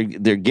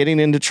 Right. They're getting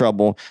into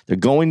trouble. They're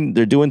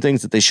doing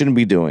things that they shouldn't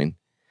be doing.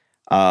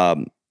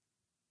 And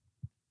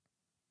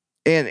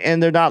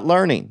they're not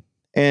learning.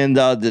 And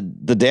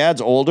the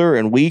dad's older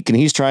and weak, and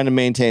he's trying to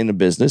maintain the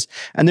business.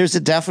 And there's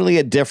definitely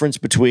a difference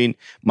between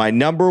my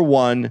number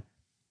one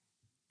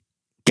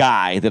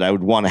guy that I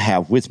would want to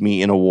have with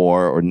me in a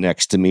war or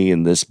next to me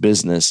in this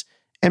business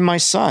and my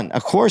son.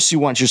 Of course, you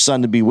want your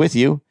son to be with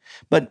you,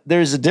 but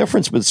there's a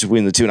difference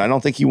between the two. And I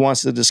don't think he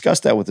wants to discuss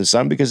that with his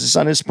son because his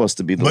son is supposed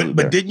to be the leader.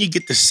 But didn't you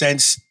get the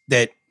sense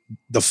that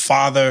the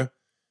father,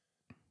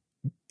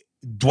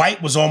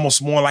 Dwight was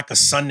almost more like a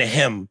son to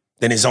him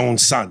than his own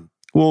son?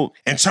 Well,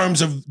 in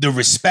terms of the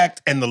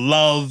respect and the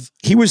love.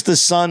 He was the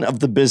son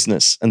of the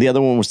business, and the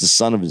other one was the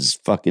son of his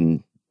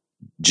fucking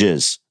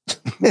jizz.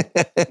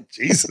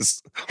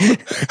 Jesus.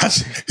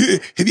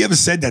 Have you ever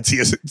said that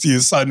to your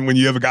son when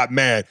you ever got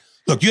mad?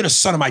 Look, you're the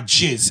son of my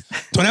jizz.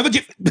 Don't ever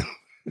get...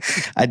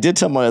 I did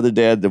tell my other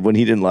dad that when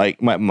he didn't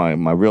like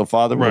my real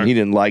father, when he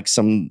didn't like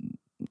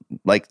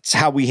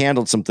how we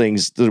handled some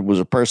things that was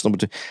a personal.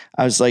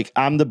 I was like,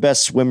 I'm the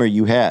best swimmer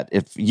you had.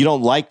 If you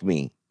don't like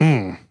me,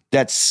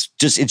 that's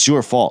just, it's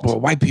your fault. Well,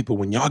 white people,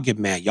 when y'all get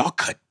mad, y'all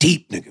cut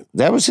deep, nigga.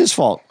 That was his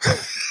fault.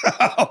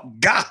 Oh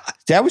God.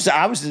 I was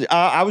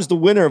the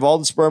winner of all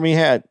the sperm he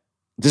had.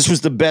 This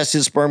was the best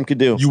his sperm could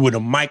do. You were the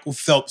Michael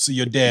Phelps of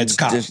your dad's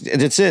cock.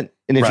 That's it.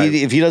 And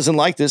if he doesn't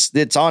like this,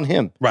 it's on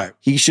him. Right.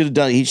 He should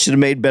have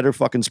made better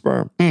fucking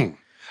sperm. Mm.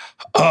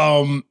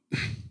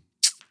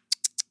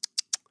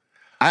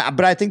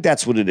 But I think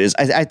that's what it is.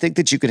 I think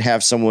that you could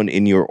have someone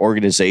in your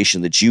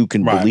organization that you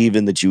can believe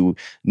in, that you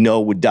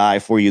know would die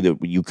for you, that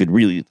you could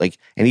really like.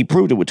 And he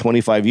proved it with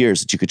 25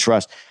 years that you could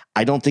trust.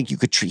 I don't think he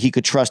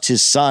could trust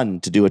his son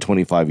to do a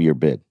 25-year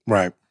bid.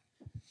 Right.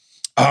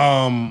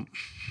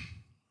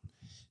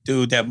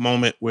 Dude, that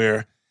moment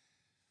where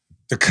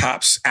the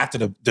cops, after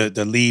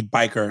the lead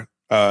biker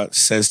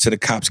says to the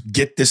cops,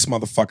 get this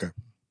motherfucker,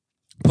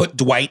 put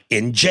Dwight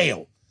in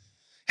jail.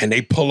 And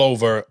they pull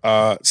over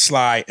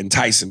Sly and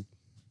Tyson.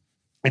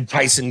 And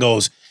Tyson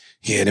goes,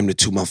 yeah, them the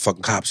two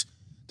motherfucking cops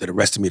that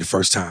arrested me the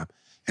first time.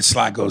 And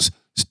Sly goes,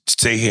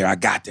 stay here, I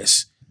got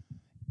this.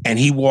 And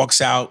he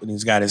walks out and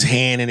he's got his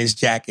hand in his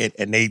jacket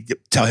and they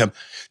tell him,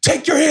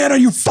 take your hand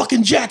on your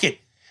fucking jacket.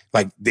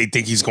 Like they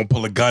think he's gonna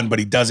pull a gun, but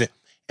he doesn't.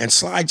 And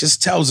Sly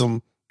just tells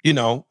him,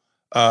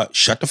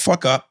 shut the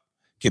fuck up,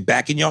 get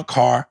back in your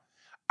car.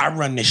 I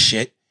run this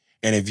shit.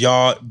 And if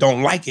y'all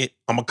don't like it,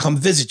 I'm gonna come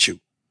visit you.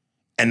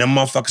 And them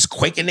motherfuckers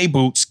quaking their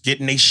boots,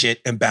 getting their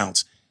shit and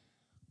bounce.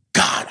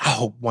 God, I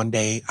hope one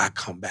day I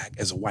come back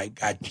as a white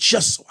guy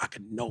just so I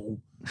can know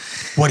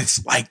what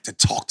it's like to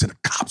talk to the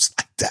cops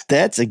like that.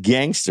 That's a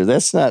gangster.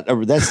 That's not a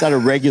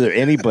regular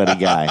anybody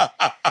guy.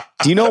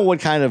 Do you know what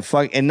kind of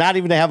and not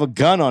even to have a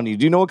gun on you?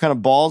 Do you know what kind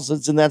of balls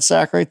that's in that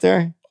sack right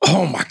there?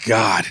 Oh my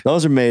God.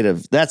 Those are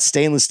that's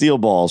stainless steel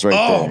balls right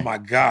there. Oh my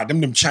God.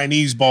 Them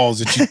Chinese balls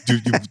that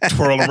you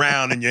twirl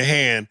around in your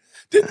hand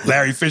that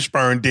Larry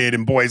Fishburne did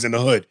in Boys in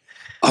the Hood.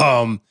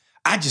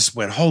 I just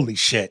went, holy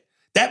shit.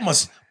 That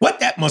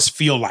must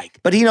feel like.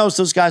 But he knows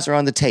those guys are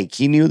on the take.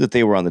 He knew that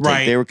they were on the take.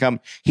 Right. They were coming.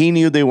 He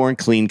knew they weren't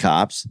clean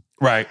cops.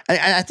 Right.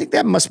 I think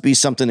that must be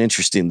something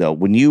interesting, though.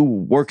 When you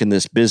work in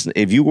this business,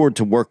 if you were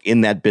to work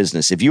in that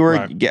business, if you were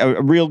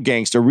a real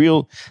gangster,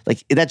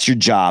 that's your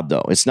job,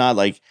 though. It's not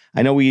like,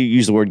 I know we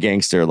use the word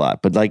gangster a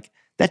lot, but like,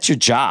 that's your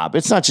job.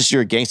 It's not just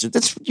you're a gangster.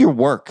 That's your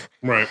work.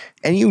 Right.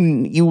 And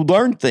you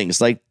learn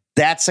things like,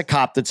 that's a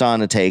cop that's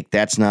on the take.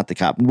 That's not the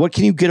cop. What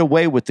can you get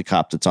away with the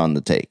cop that's on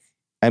the take?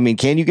 I mean,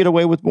 can you get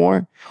away with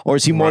more? Or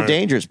is he more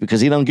dangerous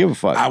because he don't give a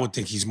fuck? I would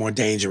think he's more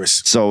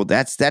dangerous. So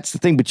that's the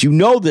thing. But you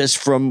know this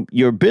from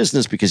your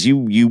business because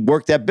you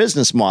work that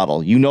business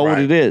model. You know what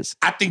it is.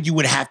 I think you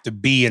would have to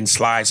be in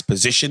Sly's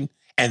position,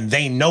 and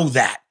they know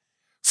that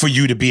for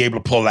you to be able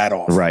to pull that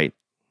off. Right.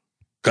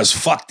 Because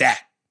fuck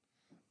that.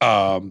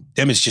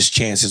 Them is just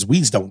chances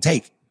weeds don't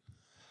take.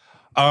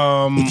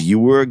 If you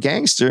were a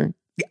gangster.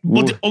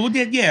 Let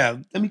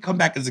me come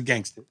back as a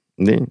gangster.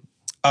 Yeah.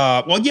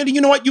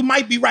 You know what? You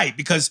might be right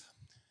because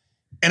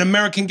an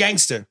American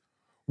Gangster,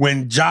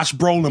 when Josh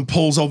Brolin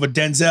pulls over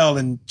Denzel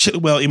and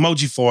Chitwell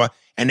Emoji for,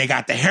 and they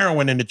got the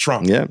heroin in the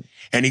trunk. Yeah.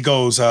 And he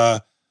goes,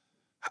 how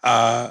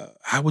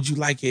would you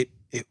like it?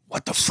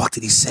 What the fuck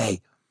did he say?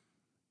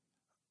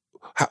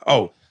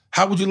 How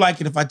would you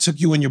like it if I took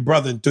you and your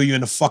brother and threw you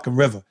in the fucking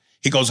river?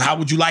 He goes, how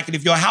would you like it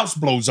if your house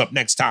blows up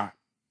next time?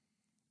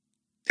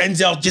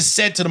 Denzel just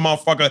said to the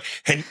motherfucker,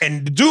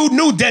 and the dude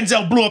knew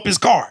Denzel blew up his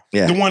car,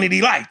 the one that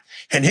he liked.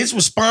 And his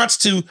response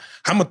to,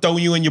 I'm going to throw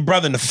you and your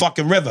brother in the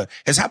fucking river,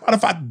 is how about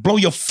if I blow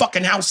your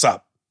fucking house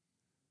up?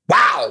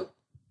 Wow.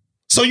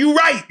 So you're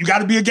right. You got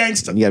to be a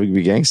gangster. You got to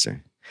be a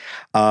gangster.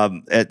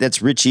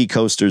 That's Richie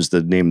Coaster's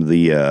the name of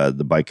the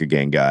biker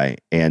gang guy.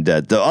 And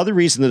the other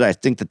reason that I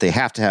think that they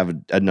have to have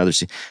another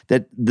scene,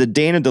 that the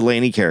Dana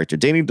Delaney character,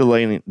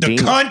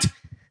 cunt?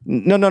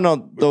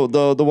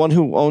 No. The one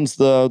who owns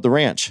the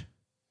ranch.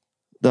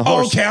 The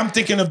horse. Okay, I'm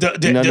thinking of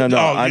the No.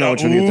 I know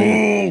what you're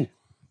thinking.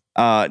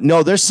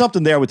 No, there's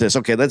something there with this.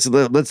 Okay, let's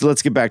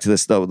get back to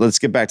this though. Let's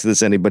get back to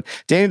this ending. But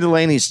Dana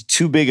Delaney's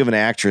too big of an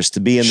actress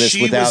to be in this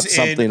without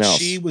something else.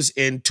 She was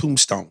in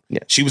Tombstone. Yeah.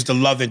 She was the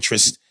love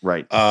interest,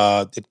 right?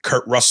 That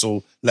Kurt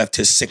Russell left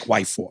his sick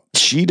wife for.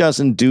 She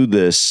doesn't do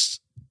this.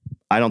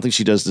 I don't think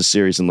she does this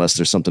series unless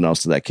there's something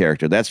else to that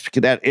character.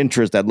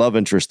 That love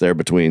interest there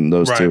between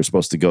those two is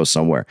supposed to go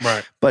somewhere.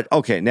 Right. But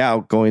okay, now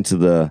going to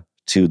the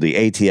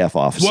ATF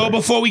officer. Well,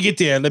 before we get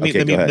there, let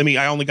me.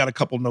 I only got a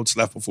couple notes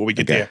left before we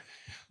get there.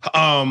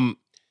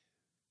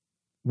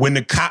 When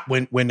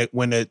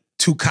the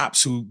two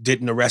cops who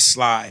didn't arrest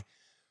Sly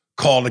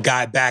call the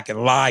guy back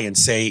and lie and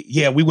say,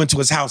 yeah, we went to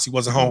his house, he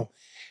wasn't home.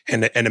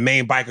 And the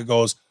main biker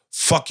goes,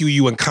 fuck you,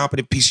 you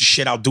incompetent piece of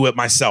shit, I'll do it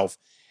myself.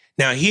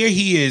 Now here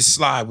he is,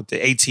 Sly, with the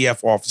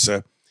ATF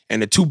officer,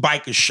 and the two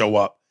bikers show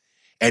up,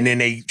 and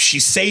then she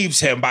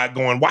saves him by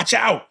going, watch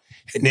out.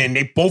 And then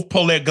they both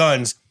pull their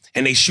guns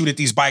and they shoot at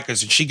these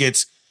bikers, and she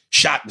gets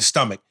shot in the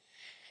stomach.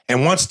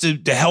 And once the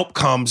help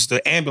comes,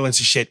 the ambulance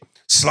and shit,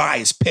 Sly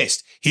is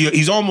pissed.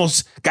 He's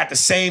almost got the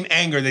same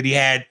anger that he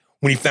had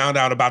when he found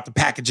out about the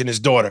package in his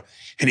daughter.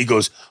 And he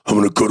goes, I'm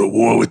going to go to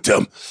war with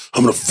them.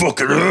 I'm going to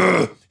fucking,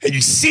 and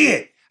you see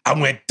it. I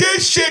went,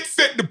 this shit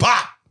fit in the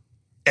pot.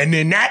 And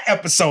then that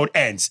episode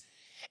ends.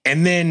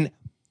 And then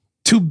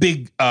two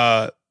big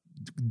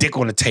dick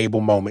on the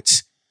table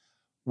moments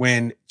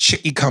when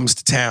Chicky comes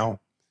to town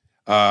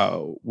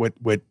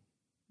with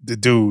the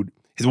dude.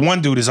 His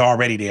one dude is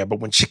already there, but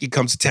when Chicky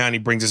comes to town, he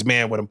brings his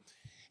man with him.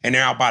 And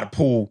they're out by the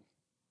pool.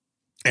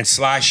 And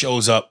Sly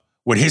shows up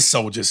with his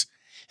soldiers.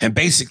 And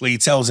basically he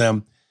tells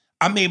them,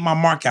 I made my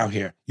mark out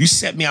here. You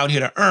set me out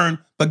here to earn,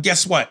 but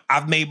guess what?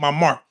 I've made my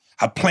mark.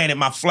 I planted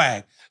my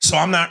flag. So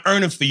I'm not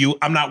earning for you.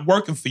 I'm not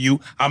working for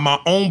you. I'm my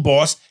own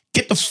boss.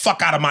 Get the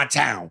fuck out of my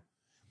town.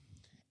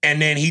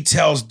 And then he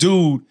tells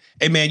dude,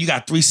 hey man, you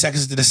got 3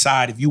 seconds to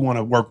decide if you want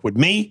to work with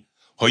me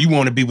or you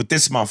want to be with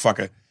this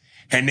motherfucker.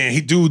 And then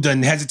dude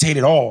doesn't hesitate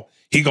at all.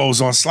 He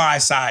goes on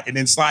Sly's side, and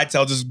then Sly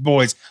tells his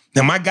boys,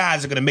 now my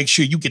guys are going to make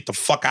sure you get the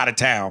fuck out of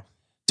town.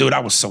 Dude,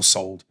 I was so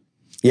sold.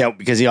 Yeah,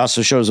 because he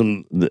also shows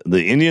them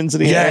the Indians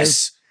that he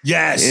has.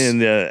 Yes.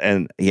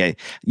 And yeah,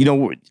 you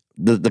know,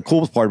 the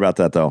coolest part about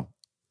that, though,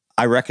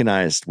 I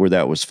recognized where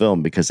that was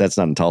filmed because that's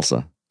not in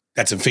Tulsa.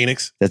 That's in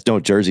Phoenix? That's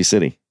Jersey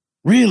City.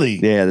 Really?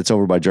 Yeah, that's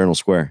over by Journal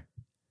Square.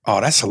 Oh,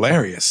 that's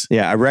hilarious.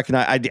 Yeah, I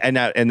recognize.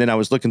 And then I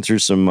was looking through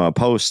some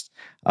posts,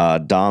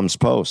 Dom's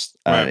post,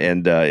 Right.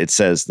 and it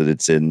says that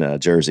it's in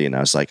Jersey, and I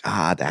was like,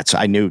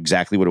 I knew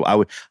exactly what I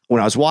would.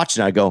 When I was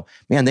watching, I go,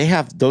 man, they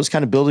have those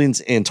kind of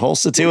buildings in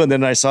Tulsa too. And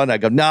then I saw it, and I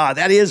go, nah,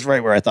 that is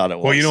right where I thought it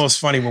was. Well, you know what's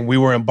funny? When we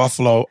were in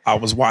Buffalo, I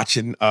was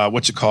watching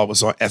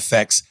was on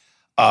FX,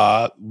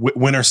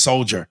 Winter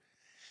Soldier.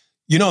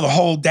 You know the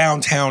whole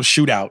downtown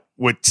shootout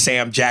with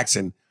Sam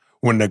Jackson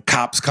when the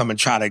cops come and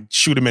try to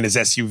shoot him in his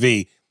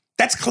SUV.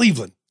 That's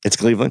Cleveland. It's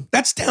Cleveland?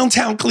 That's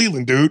downtown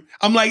Cleveland, dude.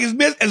 I'm like,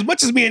 as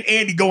much as me and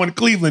Andy going to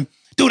Cleveland,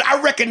 dude,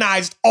 I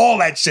recognized all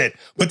that shit,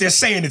 but they're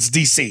saying it's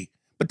DC.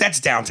 But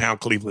that's downtown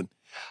Cleveland.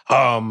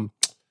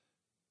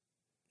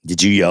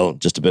 Did you yell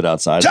just a bit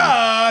outside?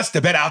 Just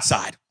a bit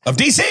outside of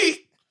DC.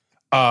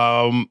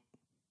 And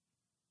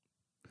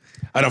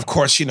of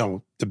course, you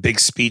know, the big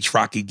speech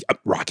Rocky,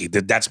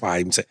 that's why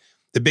I even say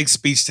the big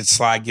speech that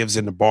Sly gives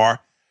in the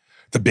bar,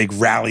 the big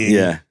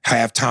rallying,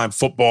 halftime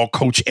football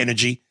coach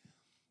energy.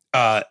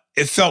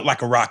 It felt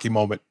like a Rocky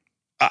moment.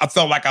 I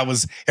felt like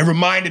it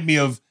reminded me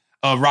of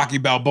Rocky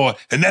Balboa.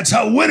 And that's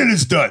how winning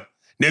is done.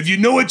 Now, if you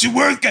know what you're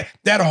worth,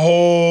 that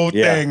whole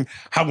thing,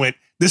 I went,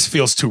 this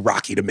feels too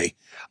Rocky to me.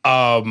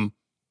 The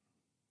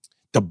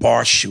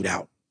bar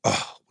shootout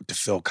with the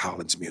Phil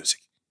Collins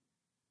music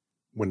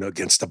when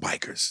against the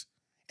bikers.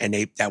 And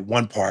that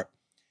one part,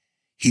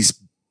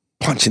 he's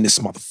punching this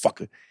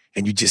motherfucker.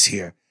 And you just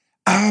hear,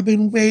 I've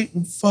been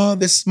waiting for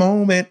this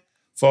moment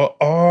for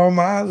all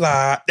my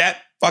life. That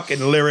fucking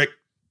lyric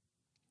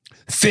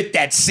fit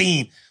that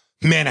scene.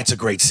 Man, that's a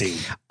great scene.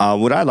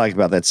 What I like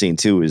about that scene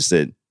too is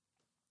that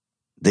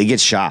they get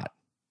shot.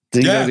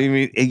 You know what I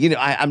mean? You know,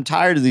 I'm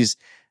tired of these.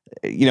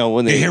 You know,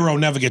 when the hero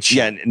never gets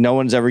shot. Yeah, no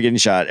one's ever getting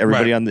shot.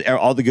 Everybody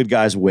all the good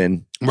guys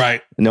win.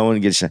 Right. No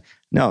one gets shot.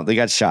 No, they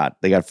got shot.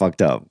 They got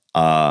fucked up.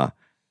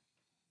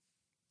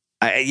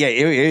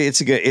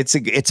 It's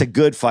a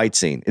good fight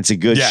scene. It's a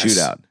good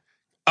shootout.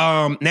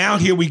 Now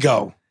here we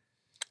go.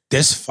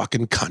 This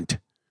fucking cunt.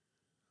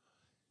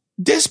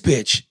 This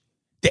bitch,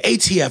 the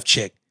ATF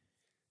chick,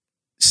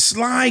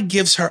 Sly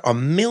gives her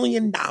 $1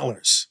 million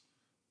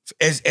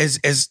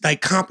as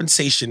like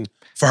compensation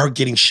for her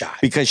getting shot.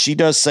 Because she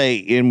does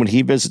say when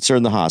he visits her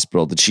in the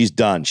hospital that she's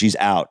done. She's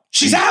out.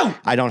 She's out.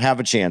 I don't have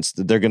a chance.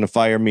 That they're going to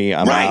fire me.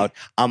 I'm out.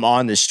 I'm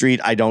on the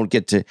street. I don't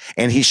get to.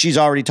 And she's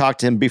already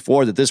talked to him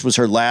before that this was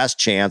her last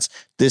chance.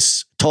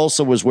 This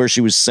Tulsa was where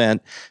she was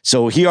sent.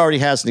 So he already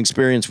has an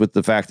experience with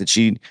the fact that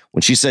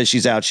when she says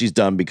she's out, she's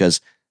done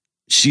because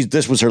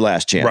this was her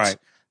last chance. Right.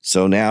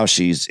 So now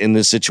she's in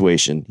this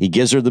situation. He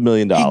gives her the $1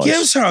 million. He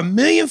gives her $1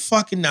 million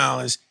fucking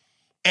dollars.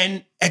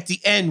 And at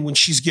the end, when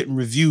she's getting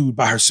reviewed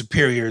by her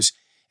superiors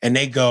and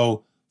they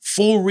go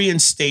full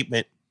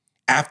reinstatement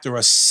after a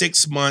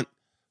 6-month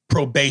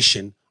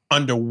probation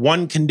under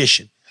one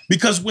condition.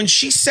 Because when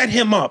she set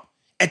him up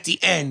at the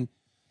end,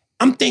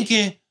 I'm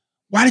thinking,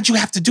 why did you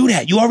have to do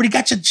that? You already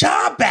got your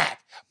job back.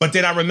 But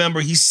then I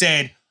remember he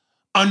said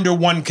under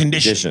one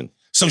condition.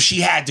 So she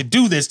had to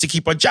do this to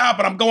keep her job.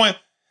 But I'm going,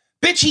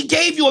 bitch, he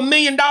gave you $1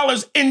 million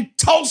in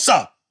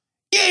Tulsa.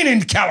 You ain't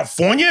in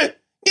California.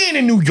 You ain't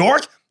in New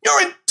York.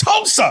 You're in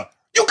Tulsa.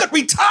 You could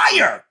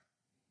retire.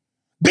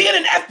 Being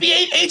an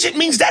FBI agent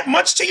means that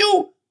much to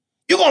you?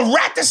 You're going to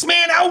rat this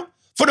man out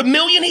for the $1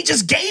 million he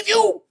just gave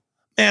you?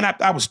 Man,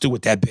 I was through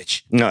with that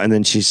bitch. No, and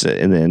then she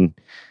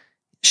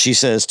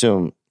says to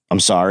him,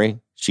 I'm sorry.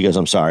 She goes,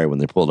 I'm sorry when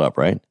they pulled up,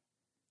 right?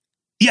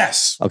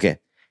 Yes. Okay.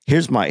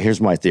 Here's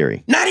my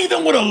theory. Not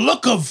even with a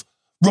look of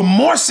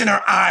remorse in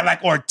her eye,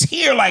 or a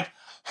tear,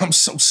 I'm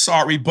so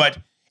sorry, but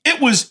it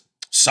was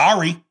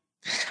sorry.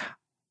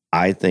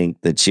 I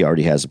think that she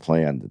already has a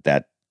plan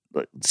that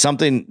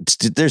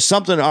there's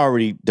something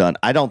already done.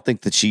 I don't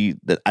think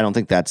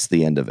that's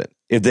the end of it.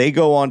 If they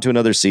go on to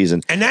another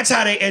season, And that's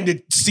how they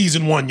ended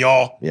season 1,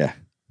 y'all. yeah,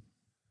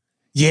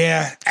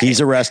 Yeah.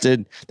 he's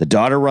arrested. The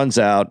daughter runs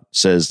out,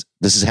 says,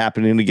 "This is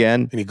happening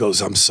again. And he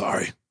goes, I'm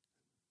sorry.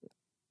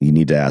 You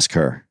need to ask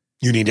her."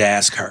 You need to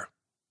ask her.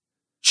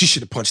 She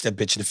should have punched that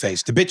bitch in the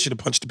face. The bitch should have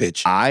punched the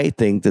bitch. I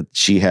think that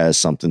she has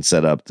something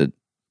set up that,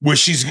 Where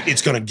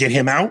it's going to get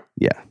him out.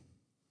 yeah.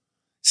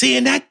 See,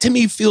 and that to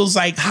me feels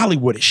like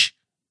Hollywoodish.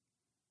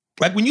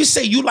 Like when you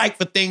say you like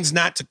for things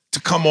not to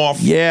come off.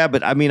 Yeah,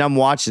 but I mean, I'm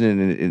watching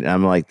it and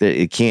I'm like,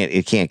 it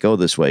can't go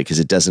this way because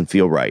it doesn't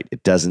feel right.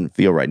 It doesn't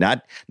feel right.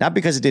 Not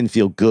because it didn't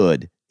feel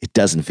good. It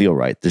doesn't feel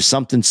right. There's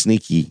something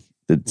sneaky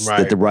that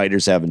the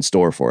writers have in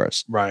store for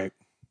us. Right.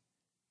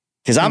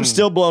 Because I'm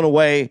still blown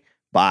away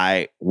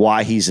by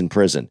why he's in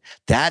prison.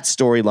 That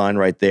storyline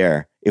right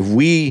there. If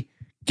we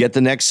get the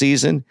next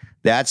season,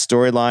 that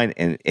storyline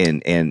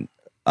and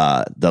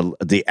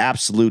the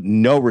absolute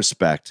no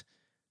respect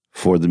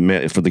for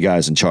the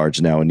guys in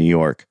charge now in New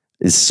York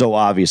is so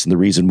obvious, and the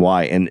reason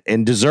why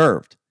and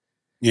deserved.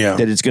 Yeah.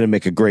 That it's going to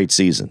make a great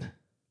season.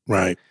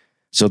 Right.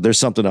 So there's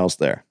something else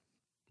there.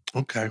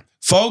 Okay.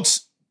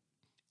 Folks.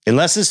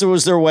 Unless this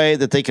was their way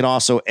that they can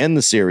also end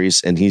the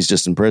series and he's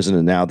just in prison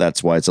and now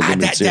that's why it's a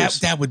limited series.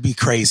 That would be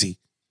crazy.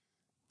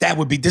 That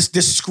would be,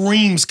 this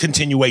screams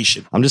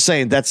continuation. I'm just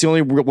saying that's the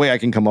only way I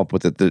can come up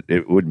with it that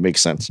it would make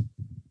sense.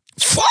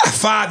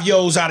 5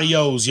 yo's out of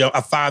yo's, yo.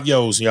 5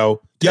 yo's, yo.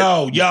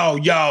 Yo.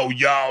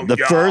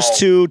 The first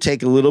 2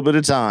 take a little bit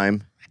of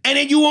time. And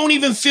then you won't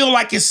even feel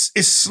like it's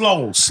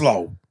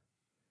slow.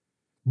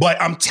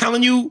 But I'm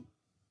telling you,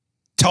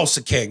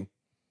 Tulsa King.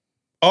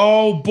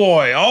 Oh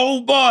boy.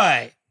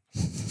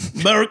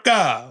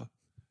 America.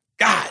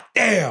 God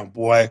damn,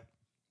 boy.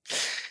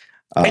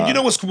 And you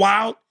know what's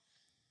wild?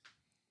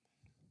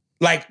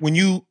 Like when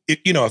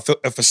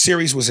if a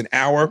series was an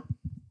hour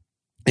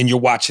and you're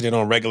watching it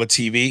on regular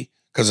TV,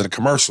 because of the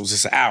commercials,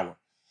 it's an hour.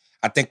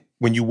 I think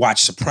when you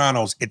watch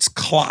Sopranos, it's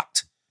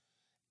clocked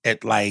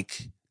at I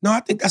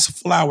think that's a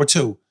full hour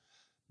too.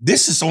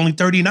 This is only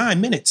 39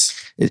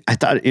 minutes. I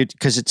thought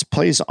because it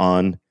plays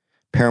on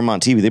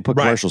Paramount TV. They put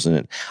commercials in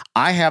it.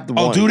 I have the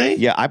one. Oh, do they?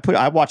 Yeah,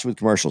 I watch it with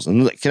commercials.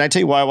 And can I tell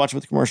you why I watch it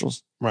with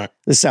commercials? Right.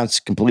 This sounds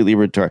completely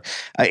retarded.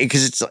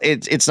 Because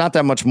it's not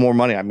that much more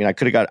money. I mean, I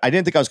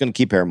didn't think I was going to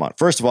keep Paramount.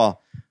 First of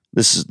all,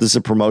 this is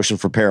a promotion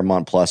for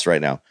Paramount Plus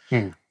right now.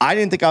 I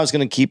didn't think I was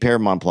going to keep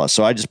Paramount Plus,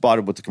 so I just bought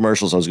it with the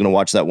commercials. I was going to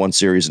watch that one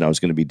series and I was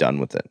going to be done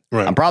with it.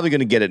 Right. I'm probably going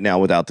to get it now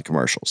without the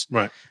commercials.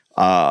 Right.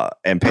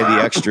 And pay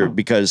the extra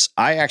because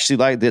I actually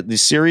like the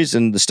series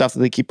and the stuff that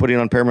they keep putting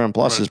on Paramount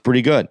Plus is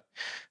pretty good.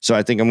 So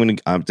I think I'm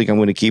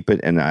going to keep it.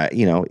 And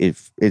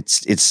if it's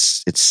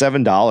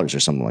 $7 or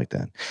something like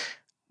that.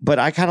 But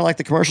I kind of like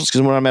the commercials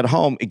because when I'm at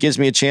home, it gives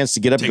me a chance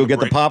to get up, go get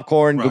the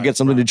popcorn, go get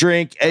something to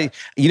drink. Right.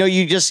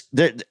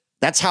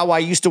 That's how I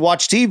used to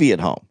watch TV at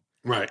home.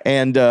 Right.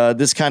 And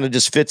this kind of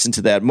just fits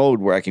into that mode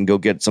where I can go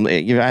get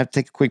something. I have to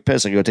take a quick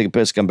piss. I can go take a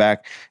piss, come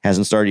back.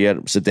 Hasn't started yet.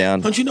 Sit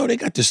down. Don't you know they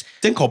got this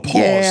thing called pause?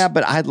 Yeah,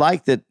 but I'd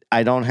like that.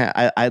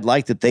 I'd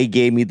like that they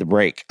gave me the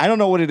break. I don't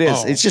know what it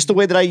is. It's just the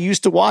way that I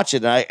used to watch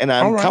it, and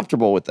I'm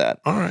comfortable with that.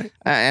 All right.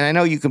 And I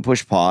know you can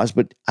push pause,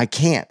 but I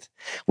can't.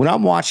 When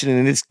I'm watching it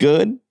and it's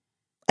good,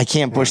 I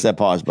can't push that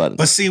pause button.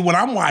 But see, when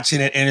I'm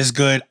watching it and it's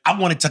good, I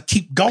want it to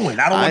keep going.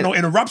 I don't want no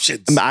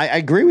interruptions. I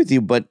agree with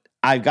you, but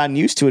I've gotten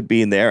used to it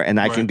being there, and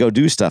I can go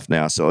do stuff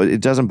now, so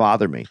it doesn't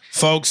bother me.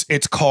 Folks,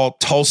 it's called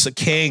Tulsa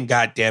King,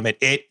 goddammit.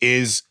 It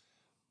is,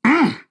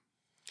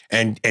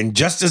 and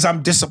just as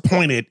I'm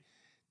disappointed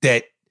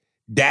that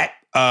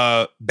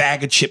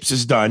bag of chips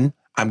is done,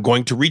 I'm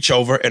going to reach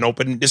over and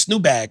open this new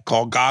bag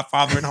called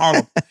Godfather in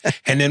Harlem.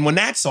 And then when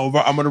that's over,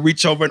 I'm going to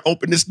reach over and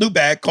open this new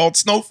bag called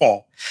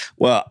Snowfall.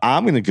 Well,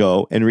 I'm going to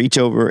go and reach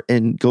over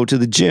and go to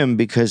the gym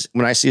because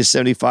when I see a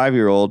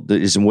 75-year-old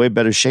that is in way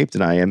better shape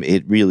than I am,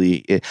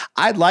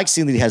 I'd like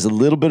seeing that he has a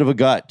little bit of a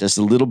gut, just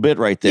a little bit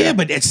right there. Yeah,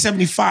 but at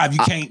 75, you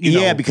can't,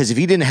 Yeah, because if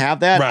he didn't have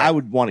that, I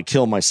would want to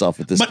kill myself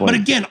at this point. But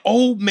again,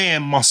 old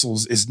man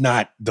muscles is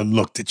not the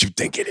look that you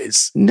think it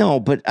is. No,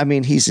 but I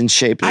mean, he's in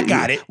shape. I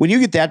got it. When you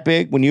get that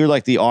big, when you're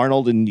like the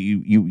Arnold and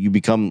you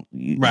become,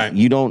 you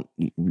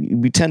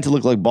tend to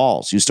look like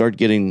balls. You start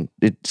getting,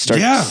 the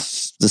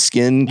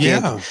skin.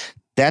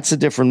 That's a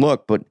different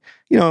look. But,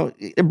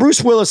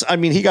 Bruce Willis, I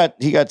mean, he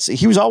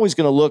was always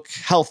going to look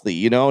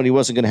healthy, and he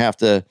wasn't going to have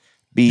to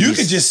be. You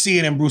can just see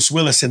it in Bruce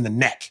Willis in the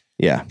neck.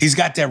 Yeah. He's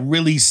got that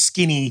really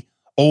skinny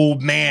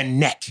old man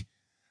neck.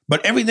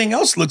 But everything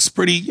else looks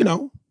pretty,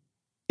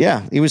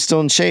 Yeah, he was still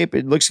in shape.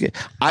 It looks good.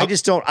 I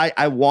just don't,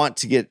 I want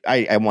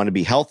to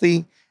be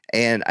healthy.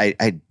 And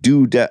I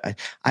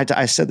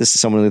said this to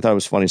someone and they thought it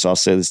was funny, so I'll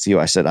say this to you.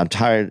 I said, I'm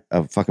tired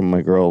of fucking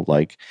my girl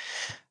like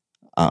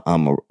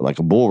I'm like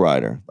a bull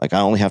rider. Like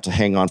I only have to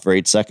hang on for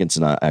 8 seconds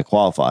and I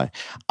qualify.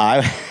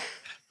 I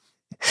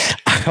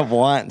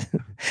want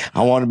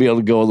to be able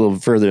to go a little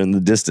further in the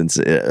distance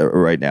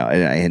right now.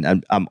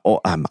 And I'm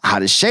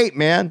out of shape,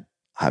 man.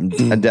 I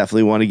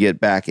definitely want to get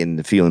back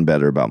into feeling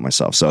better about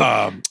myself. So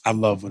I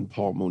love when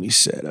Paul Mooney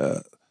said,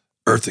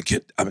 Eartha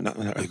Kitt,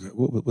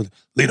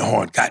 Lena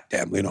Horne,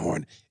 goddamn, Lena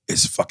Horne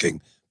is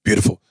fucking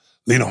beautiful.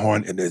 Lena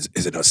Horne is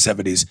in her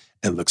 70s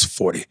and looks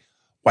 40.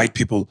 White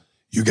people,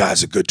 you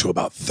guys are good to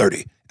about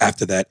 30.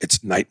 After that,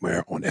 it's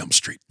Nightmare on Elm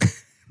Street.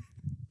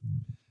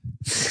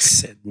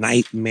 Said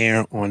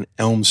Nightmare on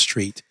Elm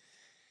Street.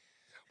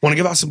 Want to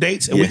give out some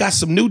dates? And we got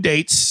some new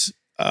dates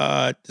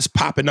just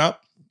popping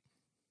up.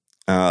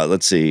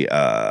 Let's see.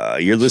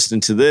 You're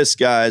listening to this,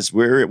 guys.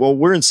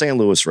 We're in St.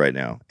 Louis right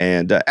now.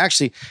 And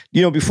actually,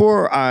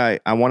 before I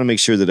want to make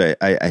sure that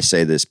I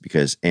say this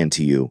and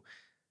to you,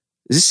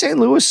 this St.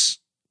 Louis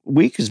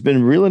week has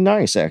been really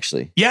nice,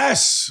 actually.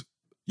 Yes.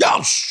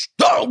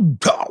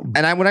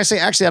 And when I say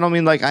actually, I don't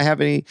mean like I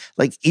have any,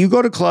 like you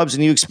go to clubs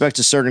and you expect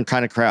a certain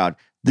kind of crowd.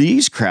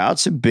 These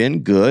crowds have been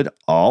good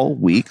all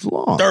week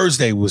long.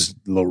 Thursday was a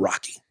little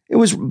rocky. It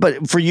was,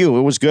 but for you,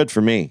 it was good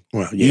for me.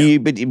 Well, yeah.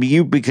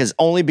 Because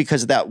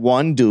of that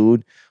one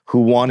dude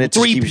who wanted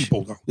three to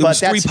people. Though.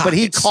 But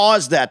he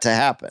caused that to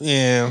happen.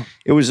 Yeah.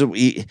 It was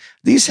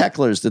these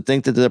hecklers that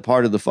think that they're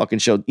part of the fucking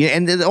show. Yeah,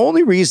 and the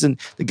only reason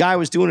the guy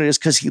was doing it is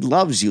because he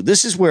loves you.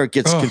 This is where it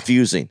gets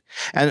confusing.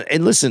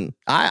 And listen,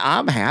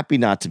 I'm happy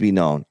not to be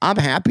known. I'm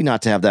happy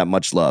not to have that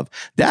much love.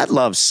 That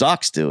love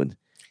sucks, dude.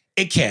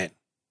 It can.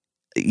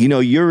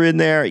 You're in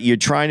there, you're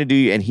trying to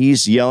do, and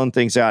he's yelling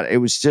things out. It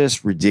was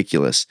just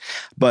ridiculous.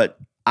 But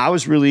I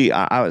was really,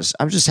 I'm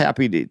just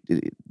happy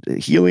to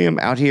Helium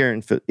out here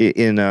in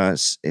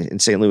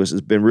St. Louis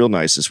has been real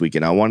nice this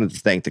weekend. I wanted to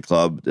thank the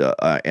club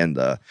and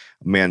the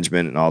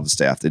management and all the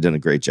staff. They've done a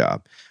great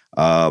job.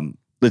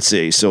 Let's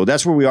see. So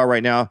that's where we are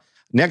right now.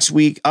 Next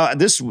week,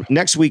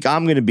 next week,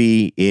 I'm going to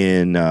be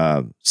in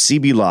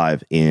CB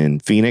Live in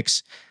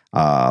Phoenix,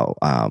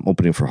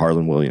 opening for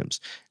Harlan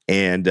Williams.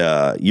 And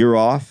you're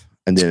off.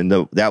 And then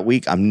that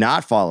week, I'm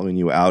not following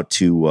you out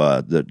to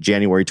the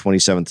January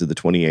 27th to the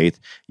 28th.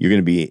 You're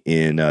going to be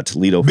in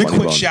Toledo. Big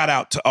quick shout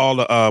out to all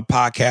the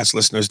podcast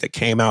listeners that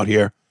came out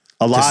here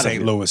to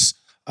St. Louis.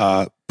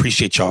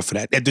 Appreciate y'all for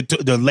that.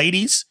 The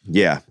ladies.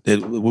 Yeah.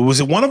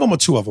 Was it one of them or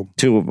two of them?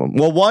 Two of them.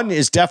 Well, one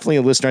is definitely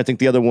a listener. I think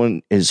the other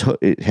one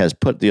has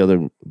put the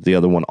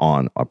other one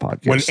on our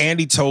podcast. When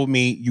Andy told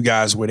me you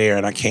guys were there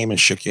and I came and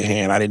shook your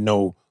hand, I didn't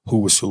know who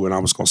was who. And I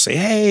was going to say,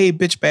 hey,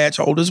 bitch badge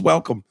holders,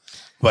 welcome.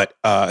 But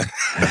I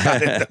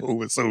didn't know who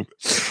was who.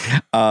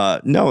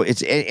 No,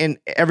 and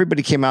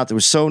everybody came out that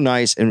was so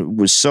nice and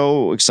was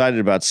so excited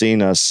about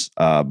seeing us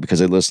because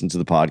they listened to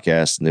the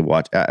podcast and they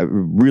watched. I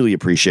really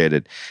appreciate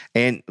it.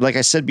 And like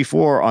I said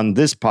before on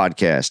this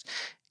podcast,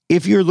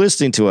 if you're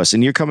listening to us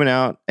and you're coming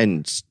out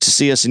and to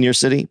see us in your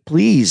city,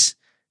 please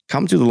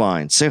come through the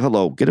line, say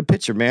hello, get a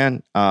picture, man.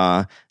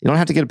 You don't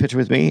have to get a picture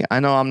with me. I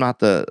know I'm not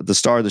the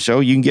star of the show.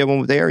 You can get one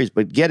with Aries,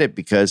 but get it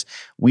because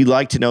we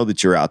like to know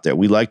that you're out there.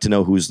 We like to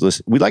know who's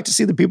listening. We like to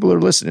see the people that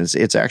are listening.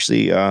 It's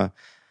actually,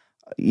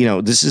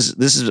 this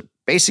is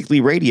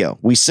basically radio.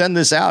 We send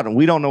this out and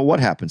we don't know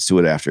what happens to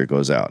it after it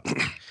goes out.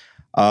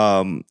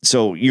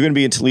 So you're going to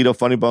be in Toledo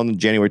Funny Bone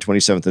January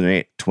 27th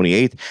and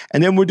 28th.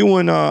 And then we're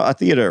doing a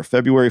theater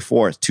February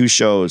 4th, 2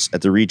 shows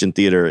at the Regent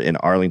Theater in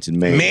Arlington,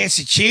 Maine.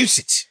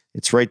 Massachusetts.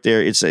 It's right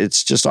there.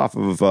 It's just off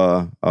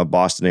of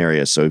Boston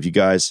area. So if you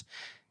guys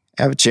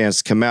have a chance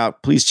to come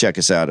out, please check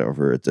us out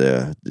over at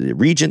the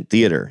Regent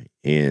Theater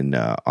in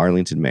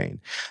Arlington, Maine.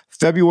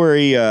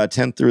 February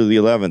 10th through the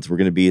 11th, we're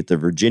going to be at the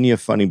Virginia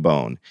Funny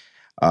Bone.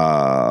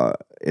 And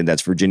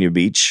that's Virginia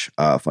Beach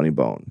Funny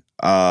Bone.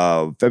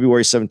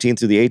 February 17th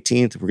through the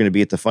 18th, we're going to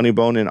be at the Funny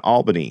Bone in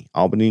Albany,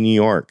 New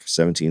York,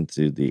 17th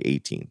through the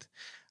 18th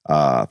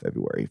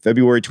February.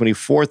 February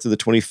 24th through the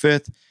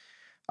 25th,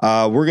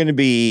 we're going to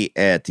be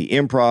at the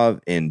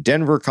Improv in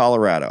Denver,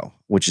 Colorado,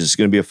 which is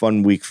going to be a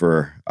fun week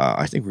for,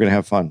 I think we're going to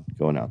have fun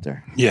going out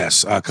there.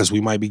 Yes, because we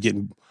might be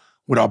getting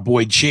with our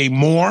boy Jay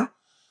Moore,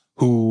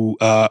 who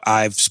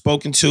I've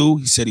spoken to.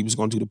 He said he was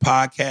going to do the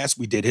podcast.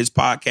 We did his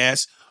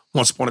podcast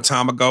once upon a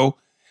time ago.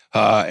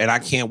 And I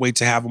can't wait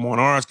to have him on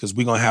ours because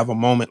we're going to have a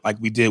moment like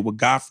we did with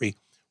Godfrey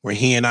where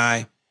he and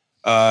I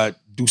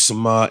do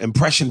some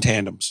impression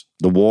tandems.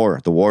 The war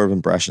of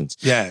impressions.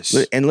 Yes.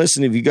 And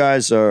listen, if you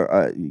guys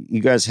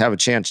have a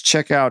chance,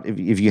 check out,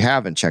 if you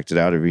haven't checked it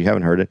out, if you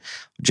haven't heard it,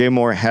 Jay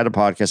Moore had a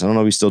podcast. I don't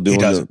know if he's still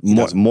doing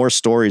more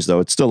stories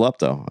though. It's still up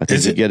though. I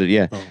think you get it.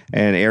 Yeah. Oh.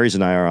 And Aries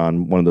and I are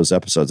on one of those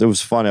episodes. It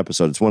was a fun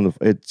episode.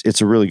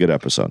 It's a really good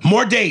episode.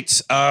 More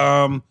dates.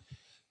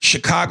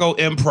 Chicago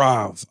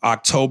Improv,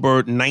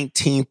 October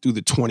 19th through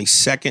the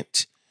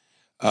 22nd.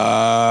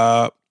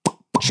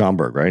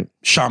 Schaumburg, right?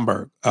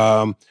 Schaumburg.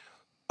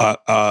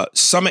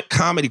 Summit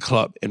Comedy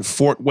Club in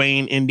Fort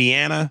Wayne,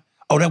 Indiana.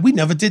 Oh, we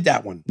never did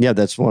that one. Yeah,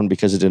 that's one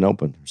because it didn't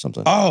open or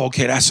something. Oh,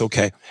 okay, that's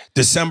okay.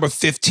 December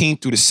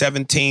 15th through the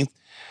 17th.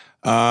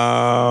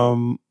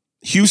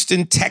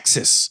 Houston,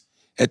 Texas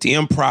at the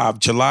Improv,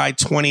 July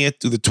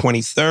 20th through the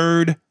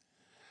 23rd.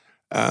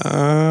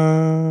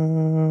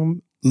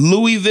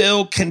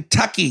 Louisville,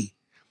 Kentucky,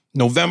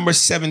 November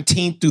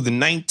 17th through the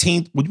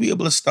 19th. Would you be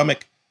able to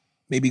stomach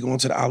maybe going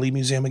to the Ali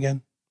Museum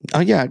again? Oh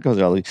yeah, I'd go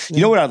to LA.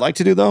 You know what I'd like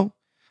to do though?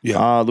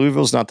 Yeah.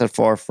 Louisville's not that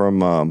far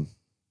from.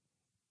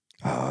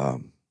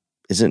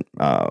 Isn't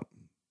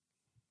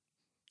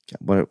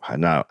what?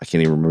 No, I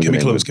can't even remember. Give the me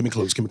name clues. of it. Give me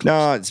clues. Give me clues.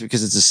 No, it's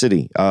because it's a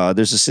city.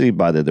 There's a city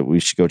by there that we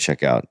should go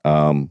check out.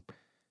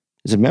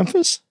 Is it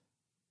Memphis?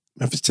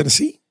 Memphis,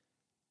 Tennessee.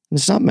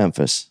 It's not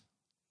Memphis.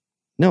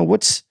 No,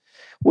 what's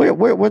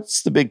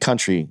the big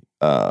country?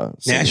 City?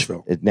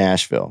 Nashville.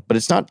 Nashville, but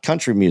it's not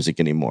country music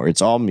anymore.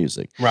 It's all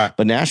music. Right.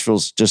 But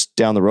Nashville's just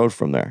down the road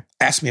from there.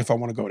 Ask me if I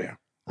want to go there.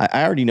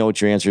 I already know what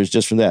your answer is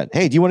just from that.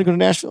 Hey, do you want to go to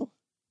Nashville?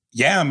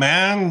 Yeah,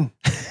 man.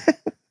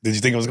 Did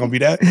you think it was going to be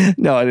that?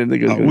 No, I didn't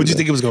think it was. What'd you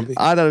think it was going to be?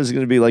 I thought it was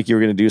going to be like you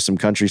were going to do some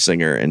country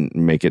singer and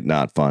make it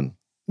not fun.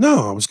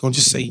 No, I was going to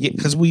just say, yeah,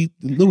 because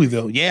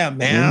Louisville. Yeah,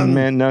 man.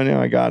 Man, no,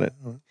 I got it.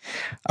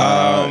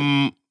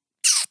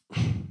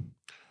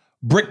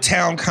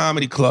 Bricktown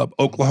Comedy Club,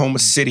 Oklahoma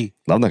City.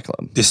 Love that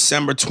club.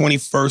 December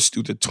 21st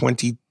through the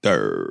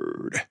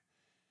 23rd.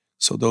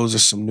 So those are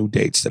some new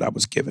dates that I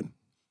was given.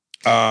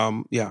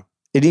 Yeah.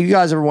 If you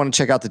guys ever want to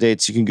check out the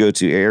dates, you can go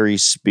to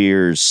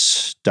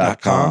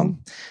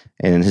aryspears.com.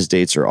 And his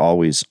dates are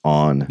always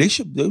on. They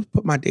should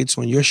put my dates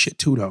on your shit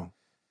too, though.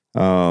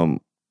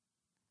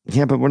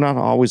 Yeah, but we're not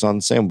always on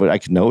the same. But I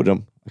could note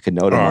them.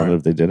 On it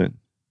if they didn't.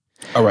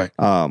 All right.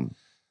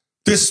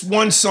 This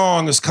one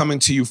song is coming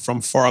to you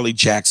from Farley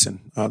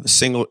Jackson. The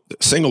single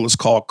is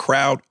called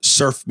Crowd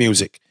Surf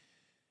Music.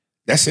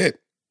 That's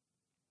it.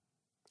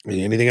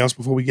 Anything else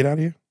before we get out of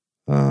here?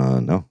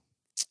 No.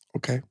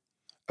 Okay.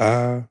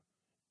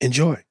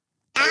 Enjoy.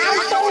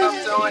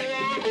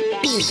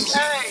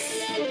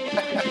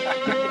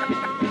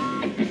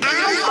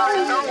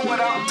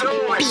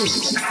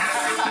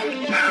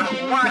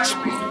 Watch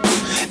me.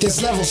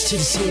 There's levels to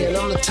this here, and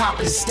I'm the top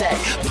of the stack.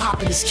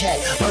 Popping this cat,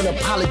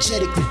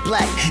 unapologetically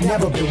black.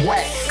 Never been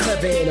whacked,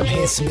 clever and I'm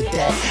handsome with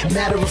that.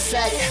 Matter of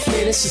fact,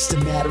 man, it's just a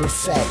matter of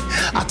fact.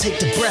 I'll take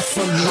the breath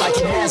from you like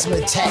an asthma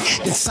attack,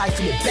 then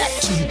siphon it back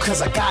to you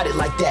cause I got it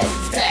like that.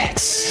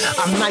 Facts,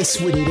 I'm nice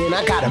with it and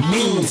I got a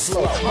mean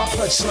flow. My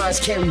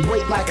punchlines carry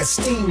weight like a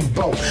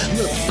steamboat.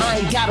 Look, I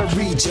ain't gotta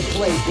read your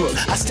playbook.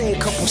 I stay a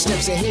couple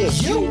steps ahead,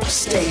 you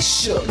stay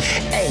shook.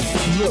 Hey,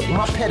 look,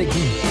 my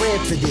pedigree bred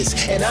for this,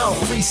 and I don't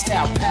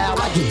freestyle, pal,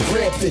 I get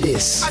bread for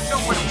this. I know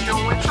what I'm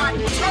doing, I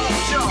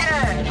told you.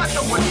 Yeah, I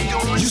know what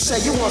I'm doing. You say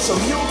you want some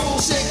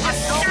music? I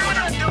know what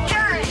I'm doing.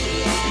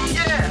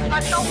 Yeah, I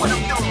know what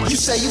I'm doing. You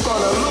say you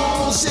gonna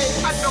lose it?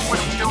 I know what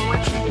I'm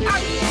doing. I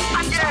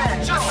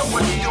know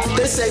what I'm doing.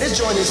 They say this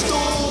joint is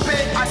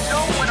stupid. I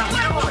know what I'm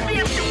doing.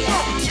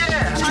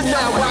 Yeah, you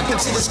now rockin'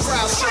 to this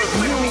crowd surf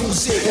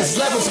music. There's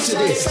levels to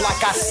this,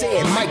 like I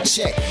said, mic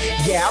check.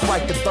 Yeah, I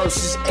write the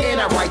verses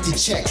and I write the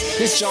checks.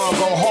 This genre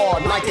go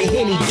hard like the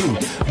Henny do.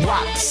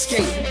 Rock,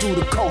 skate through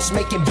the coast,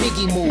 making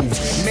biggie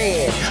moves.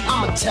 Man,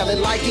 I'ma tell it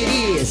like it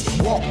is.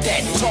 Walk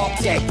that, talk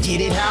that,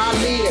 get it how I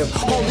live.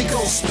 Holy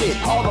Ghost spit,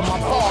 all of my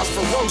bars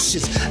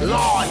ferocious.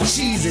 Lord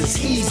Jesus,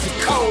 he's the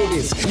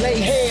coldest. Lay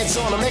hands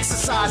on him,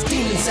 exercise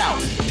demons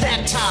out.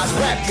 Baptize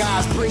rap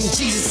guys, bring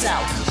Jesus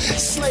out.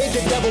 Slay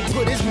the devil,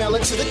 put his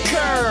melon to the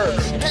curb.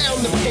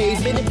 Pound the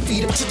pavement and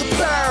feed him to the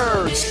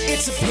birds.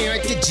 It's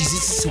apparent that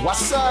Jesus is who I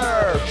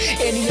serve.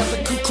 Any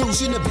other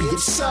conclusion would be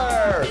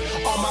absurd.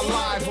 All my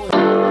life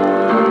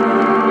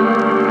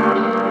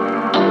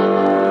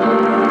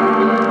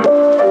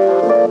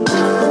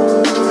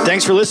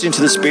Thanks for listening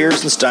to the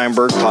Spears and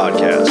Steinberg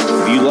podcast.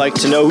 If you'd like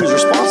to know who's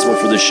responsible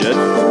for this shit,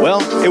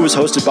 well, it was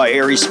hosted by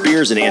Ari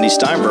Spears and Andy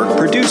Steinberg,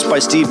 produced by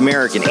Steve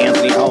Merrick and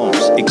Anthony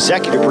Holmes,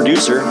 executive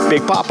producer,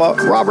 Big Papa,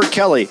 Robert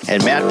Kelly,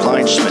 and Matt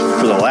Kleinschmidt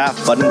for the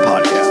Laugh Button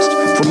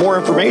podcast. For more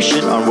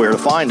information on where to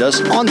find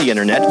us on the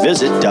internet,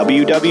 visit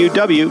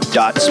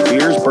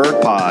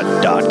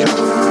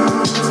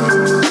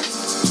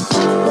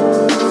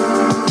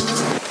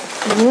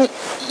www.spearsbergpod.com.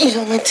 You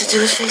don't like to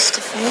do it face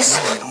to face?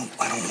 No,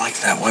 I don't like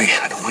it that way.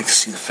 I don't like to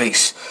see the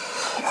face.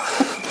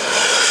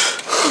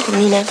 You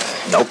mean it?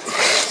 Nope.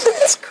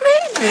 That's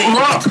crazy.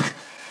 Look!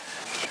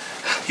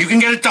 You can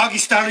get a doggy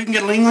style, you can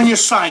get a ling on your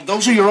side.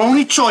 Those are your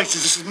only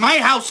choices. This is my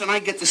house and I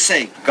get to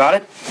say. Got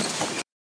it?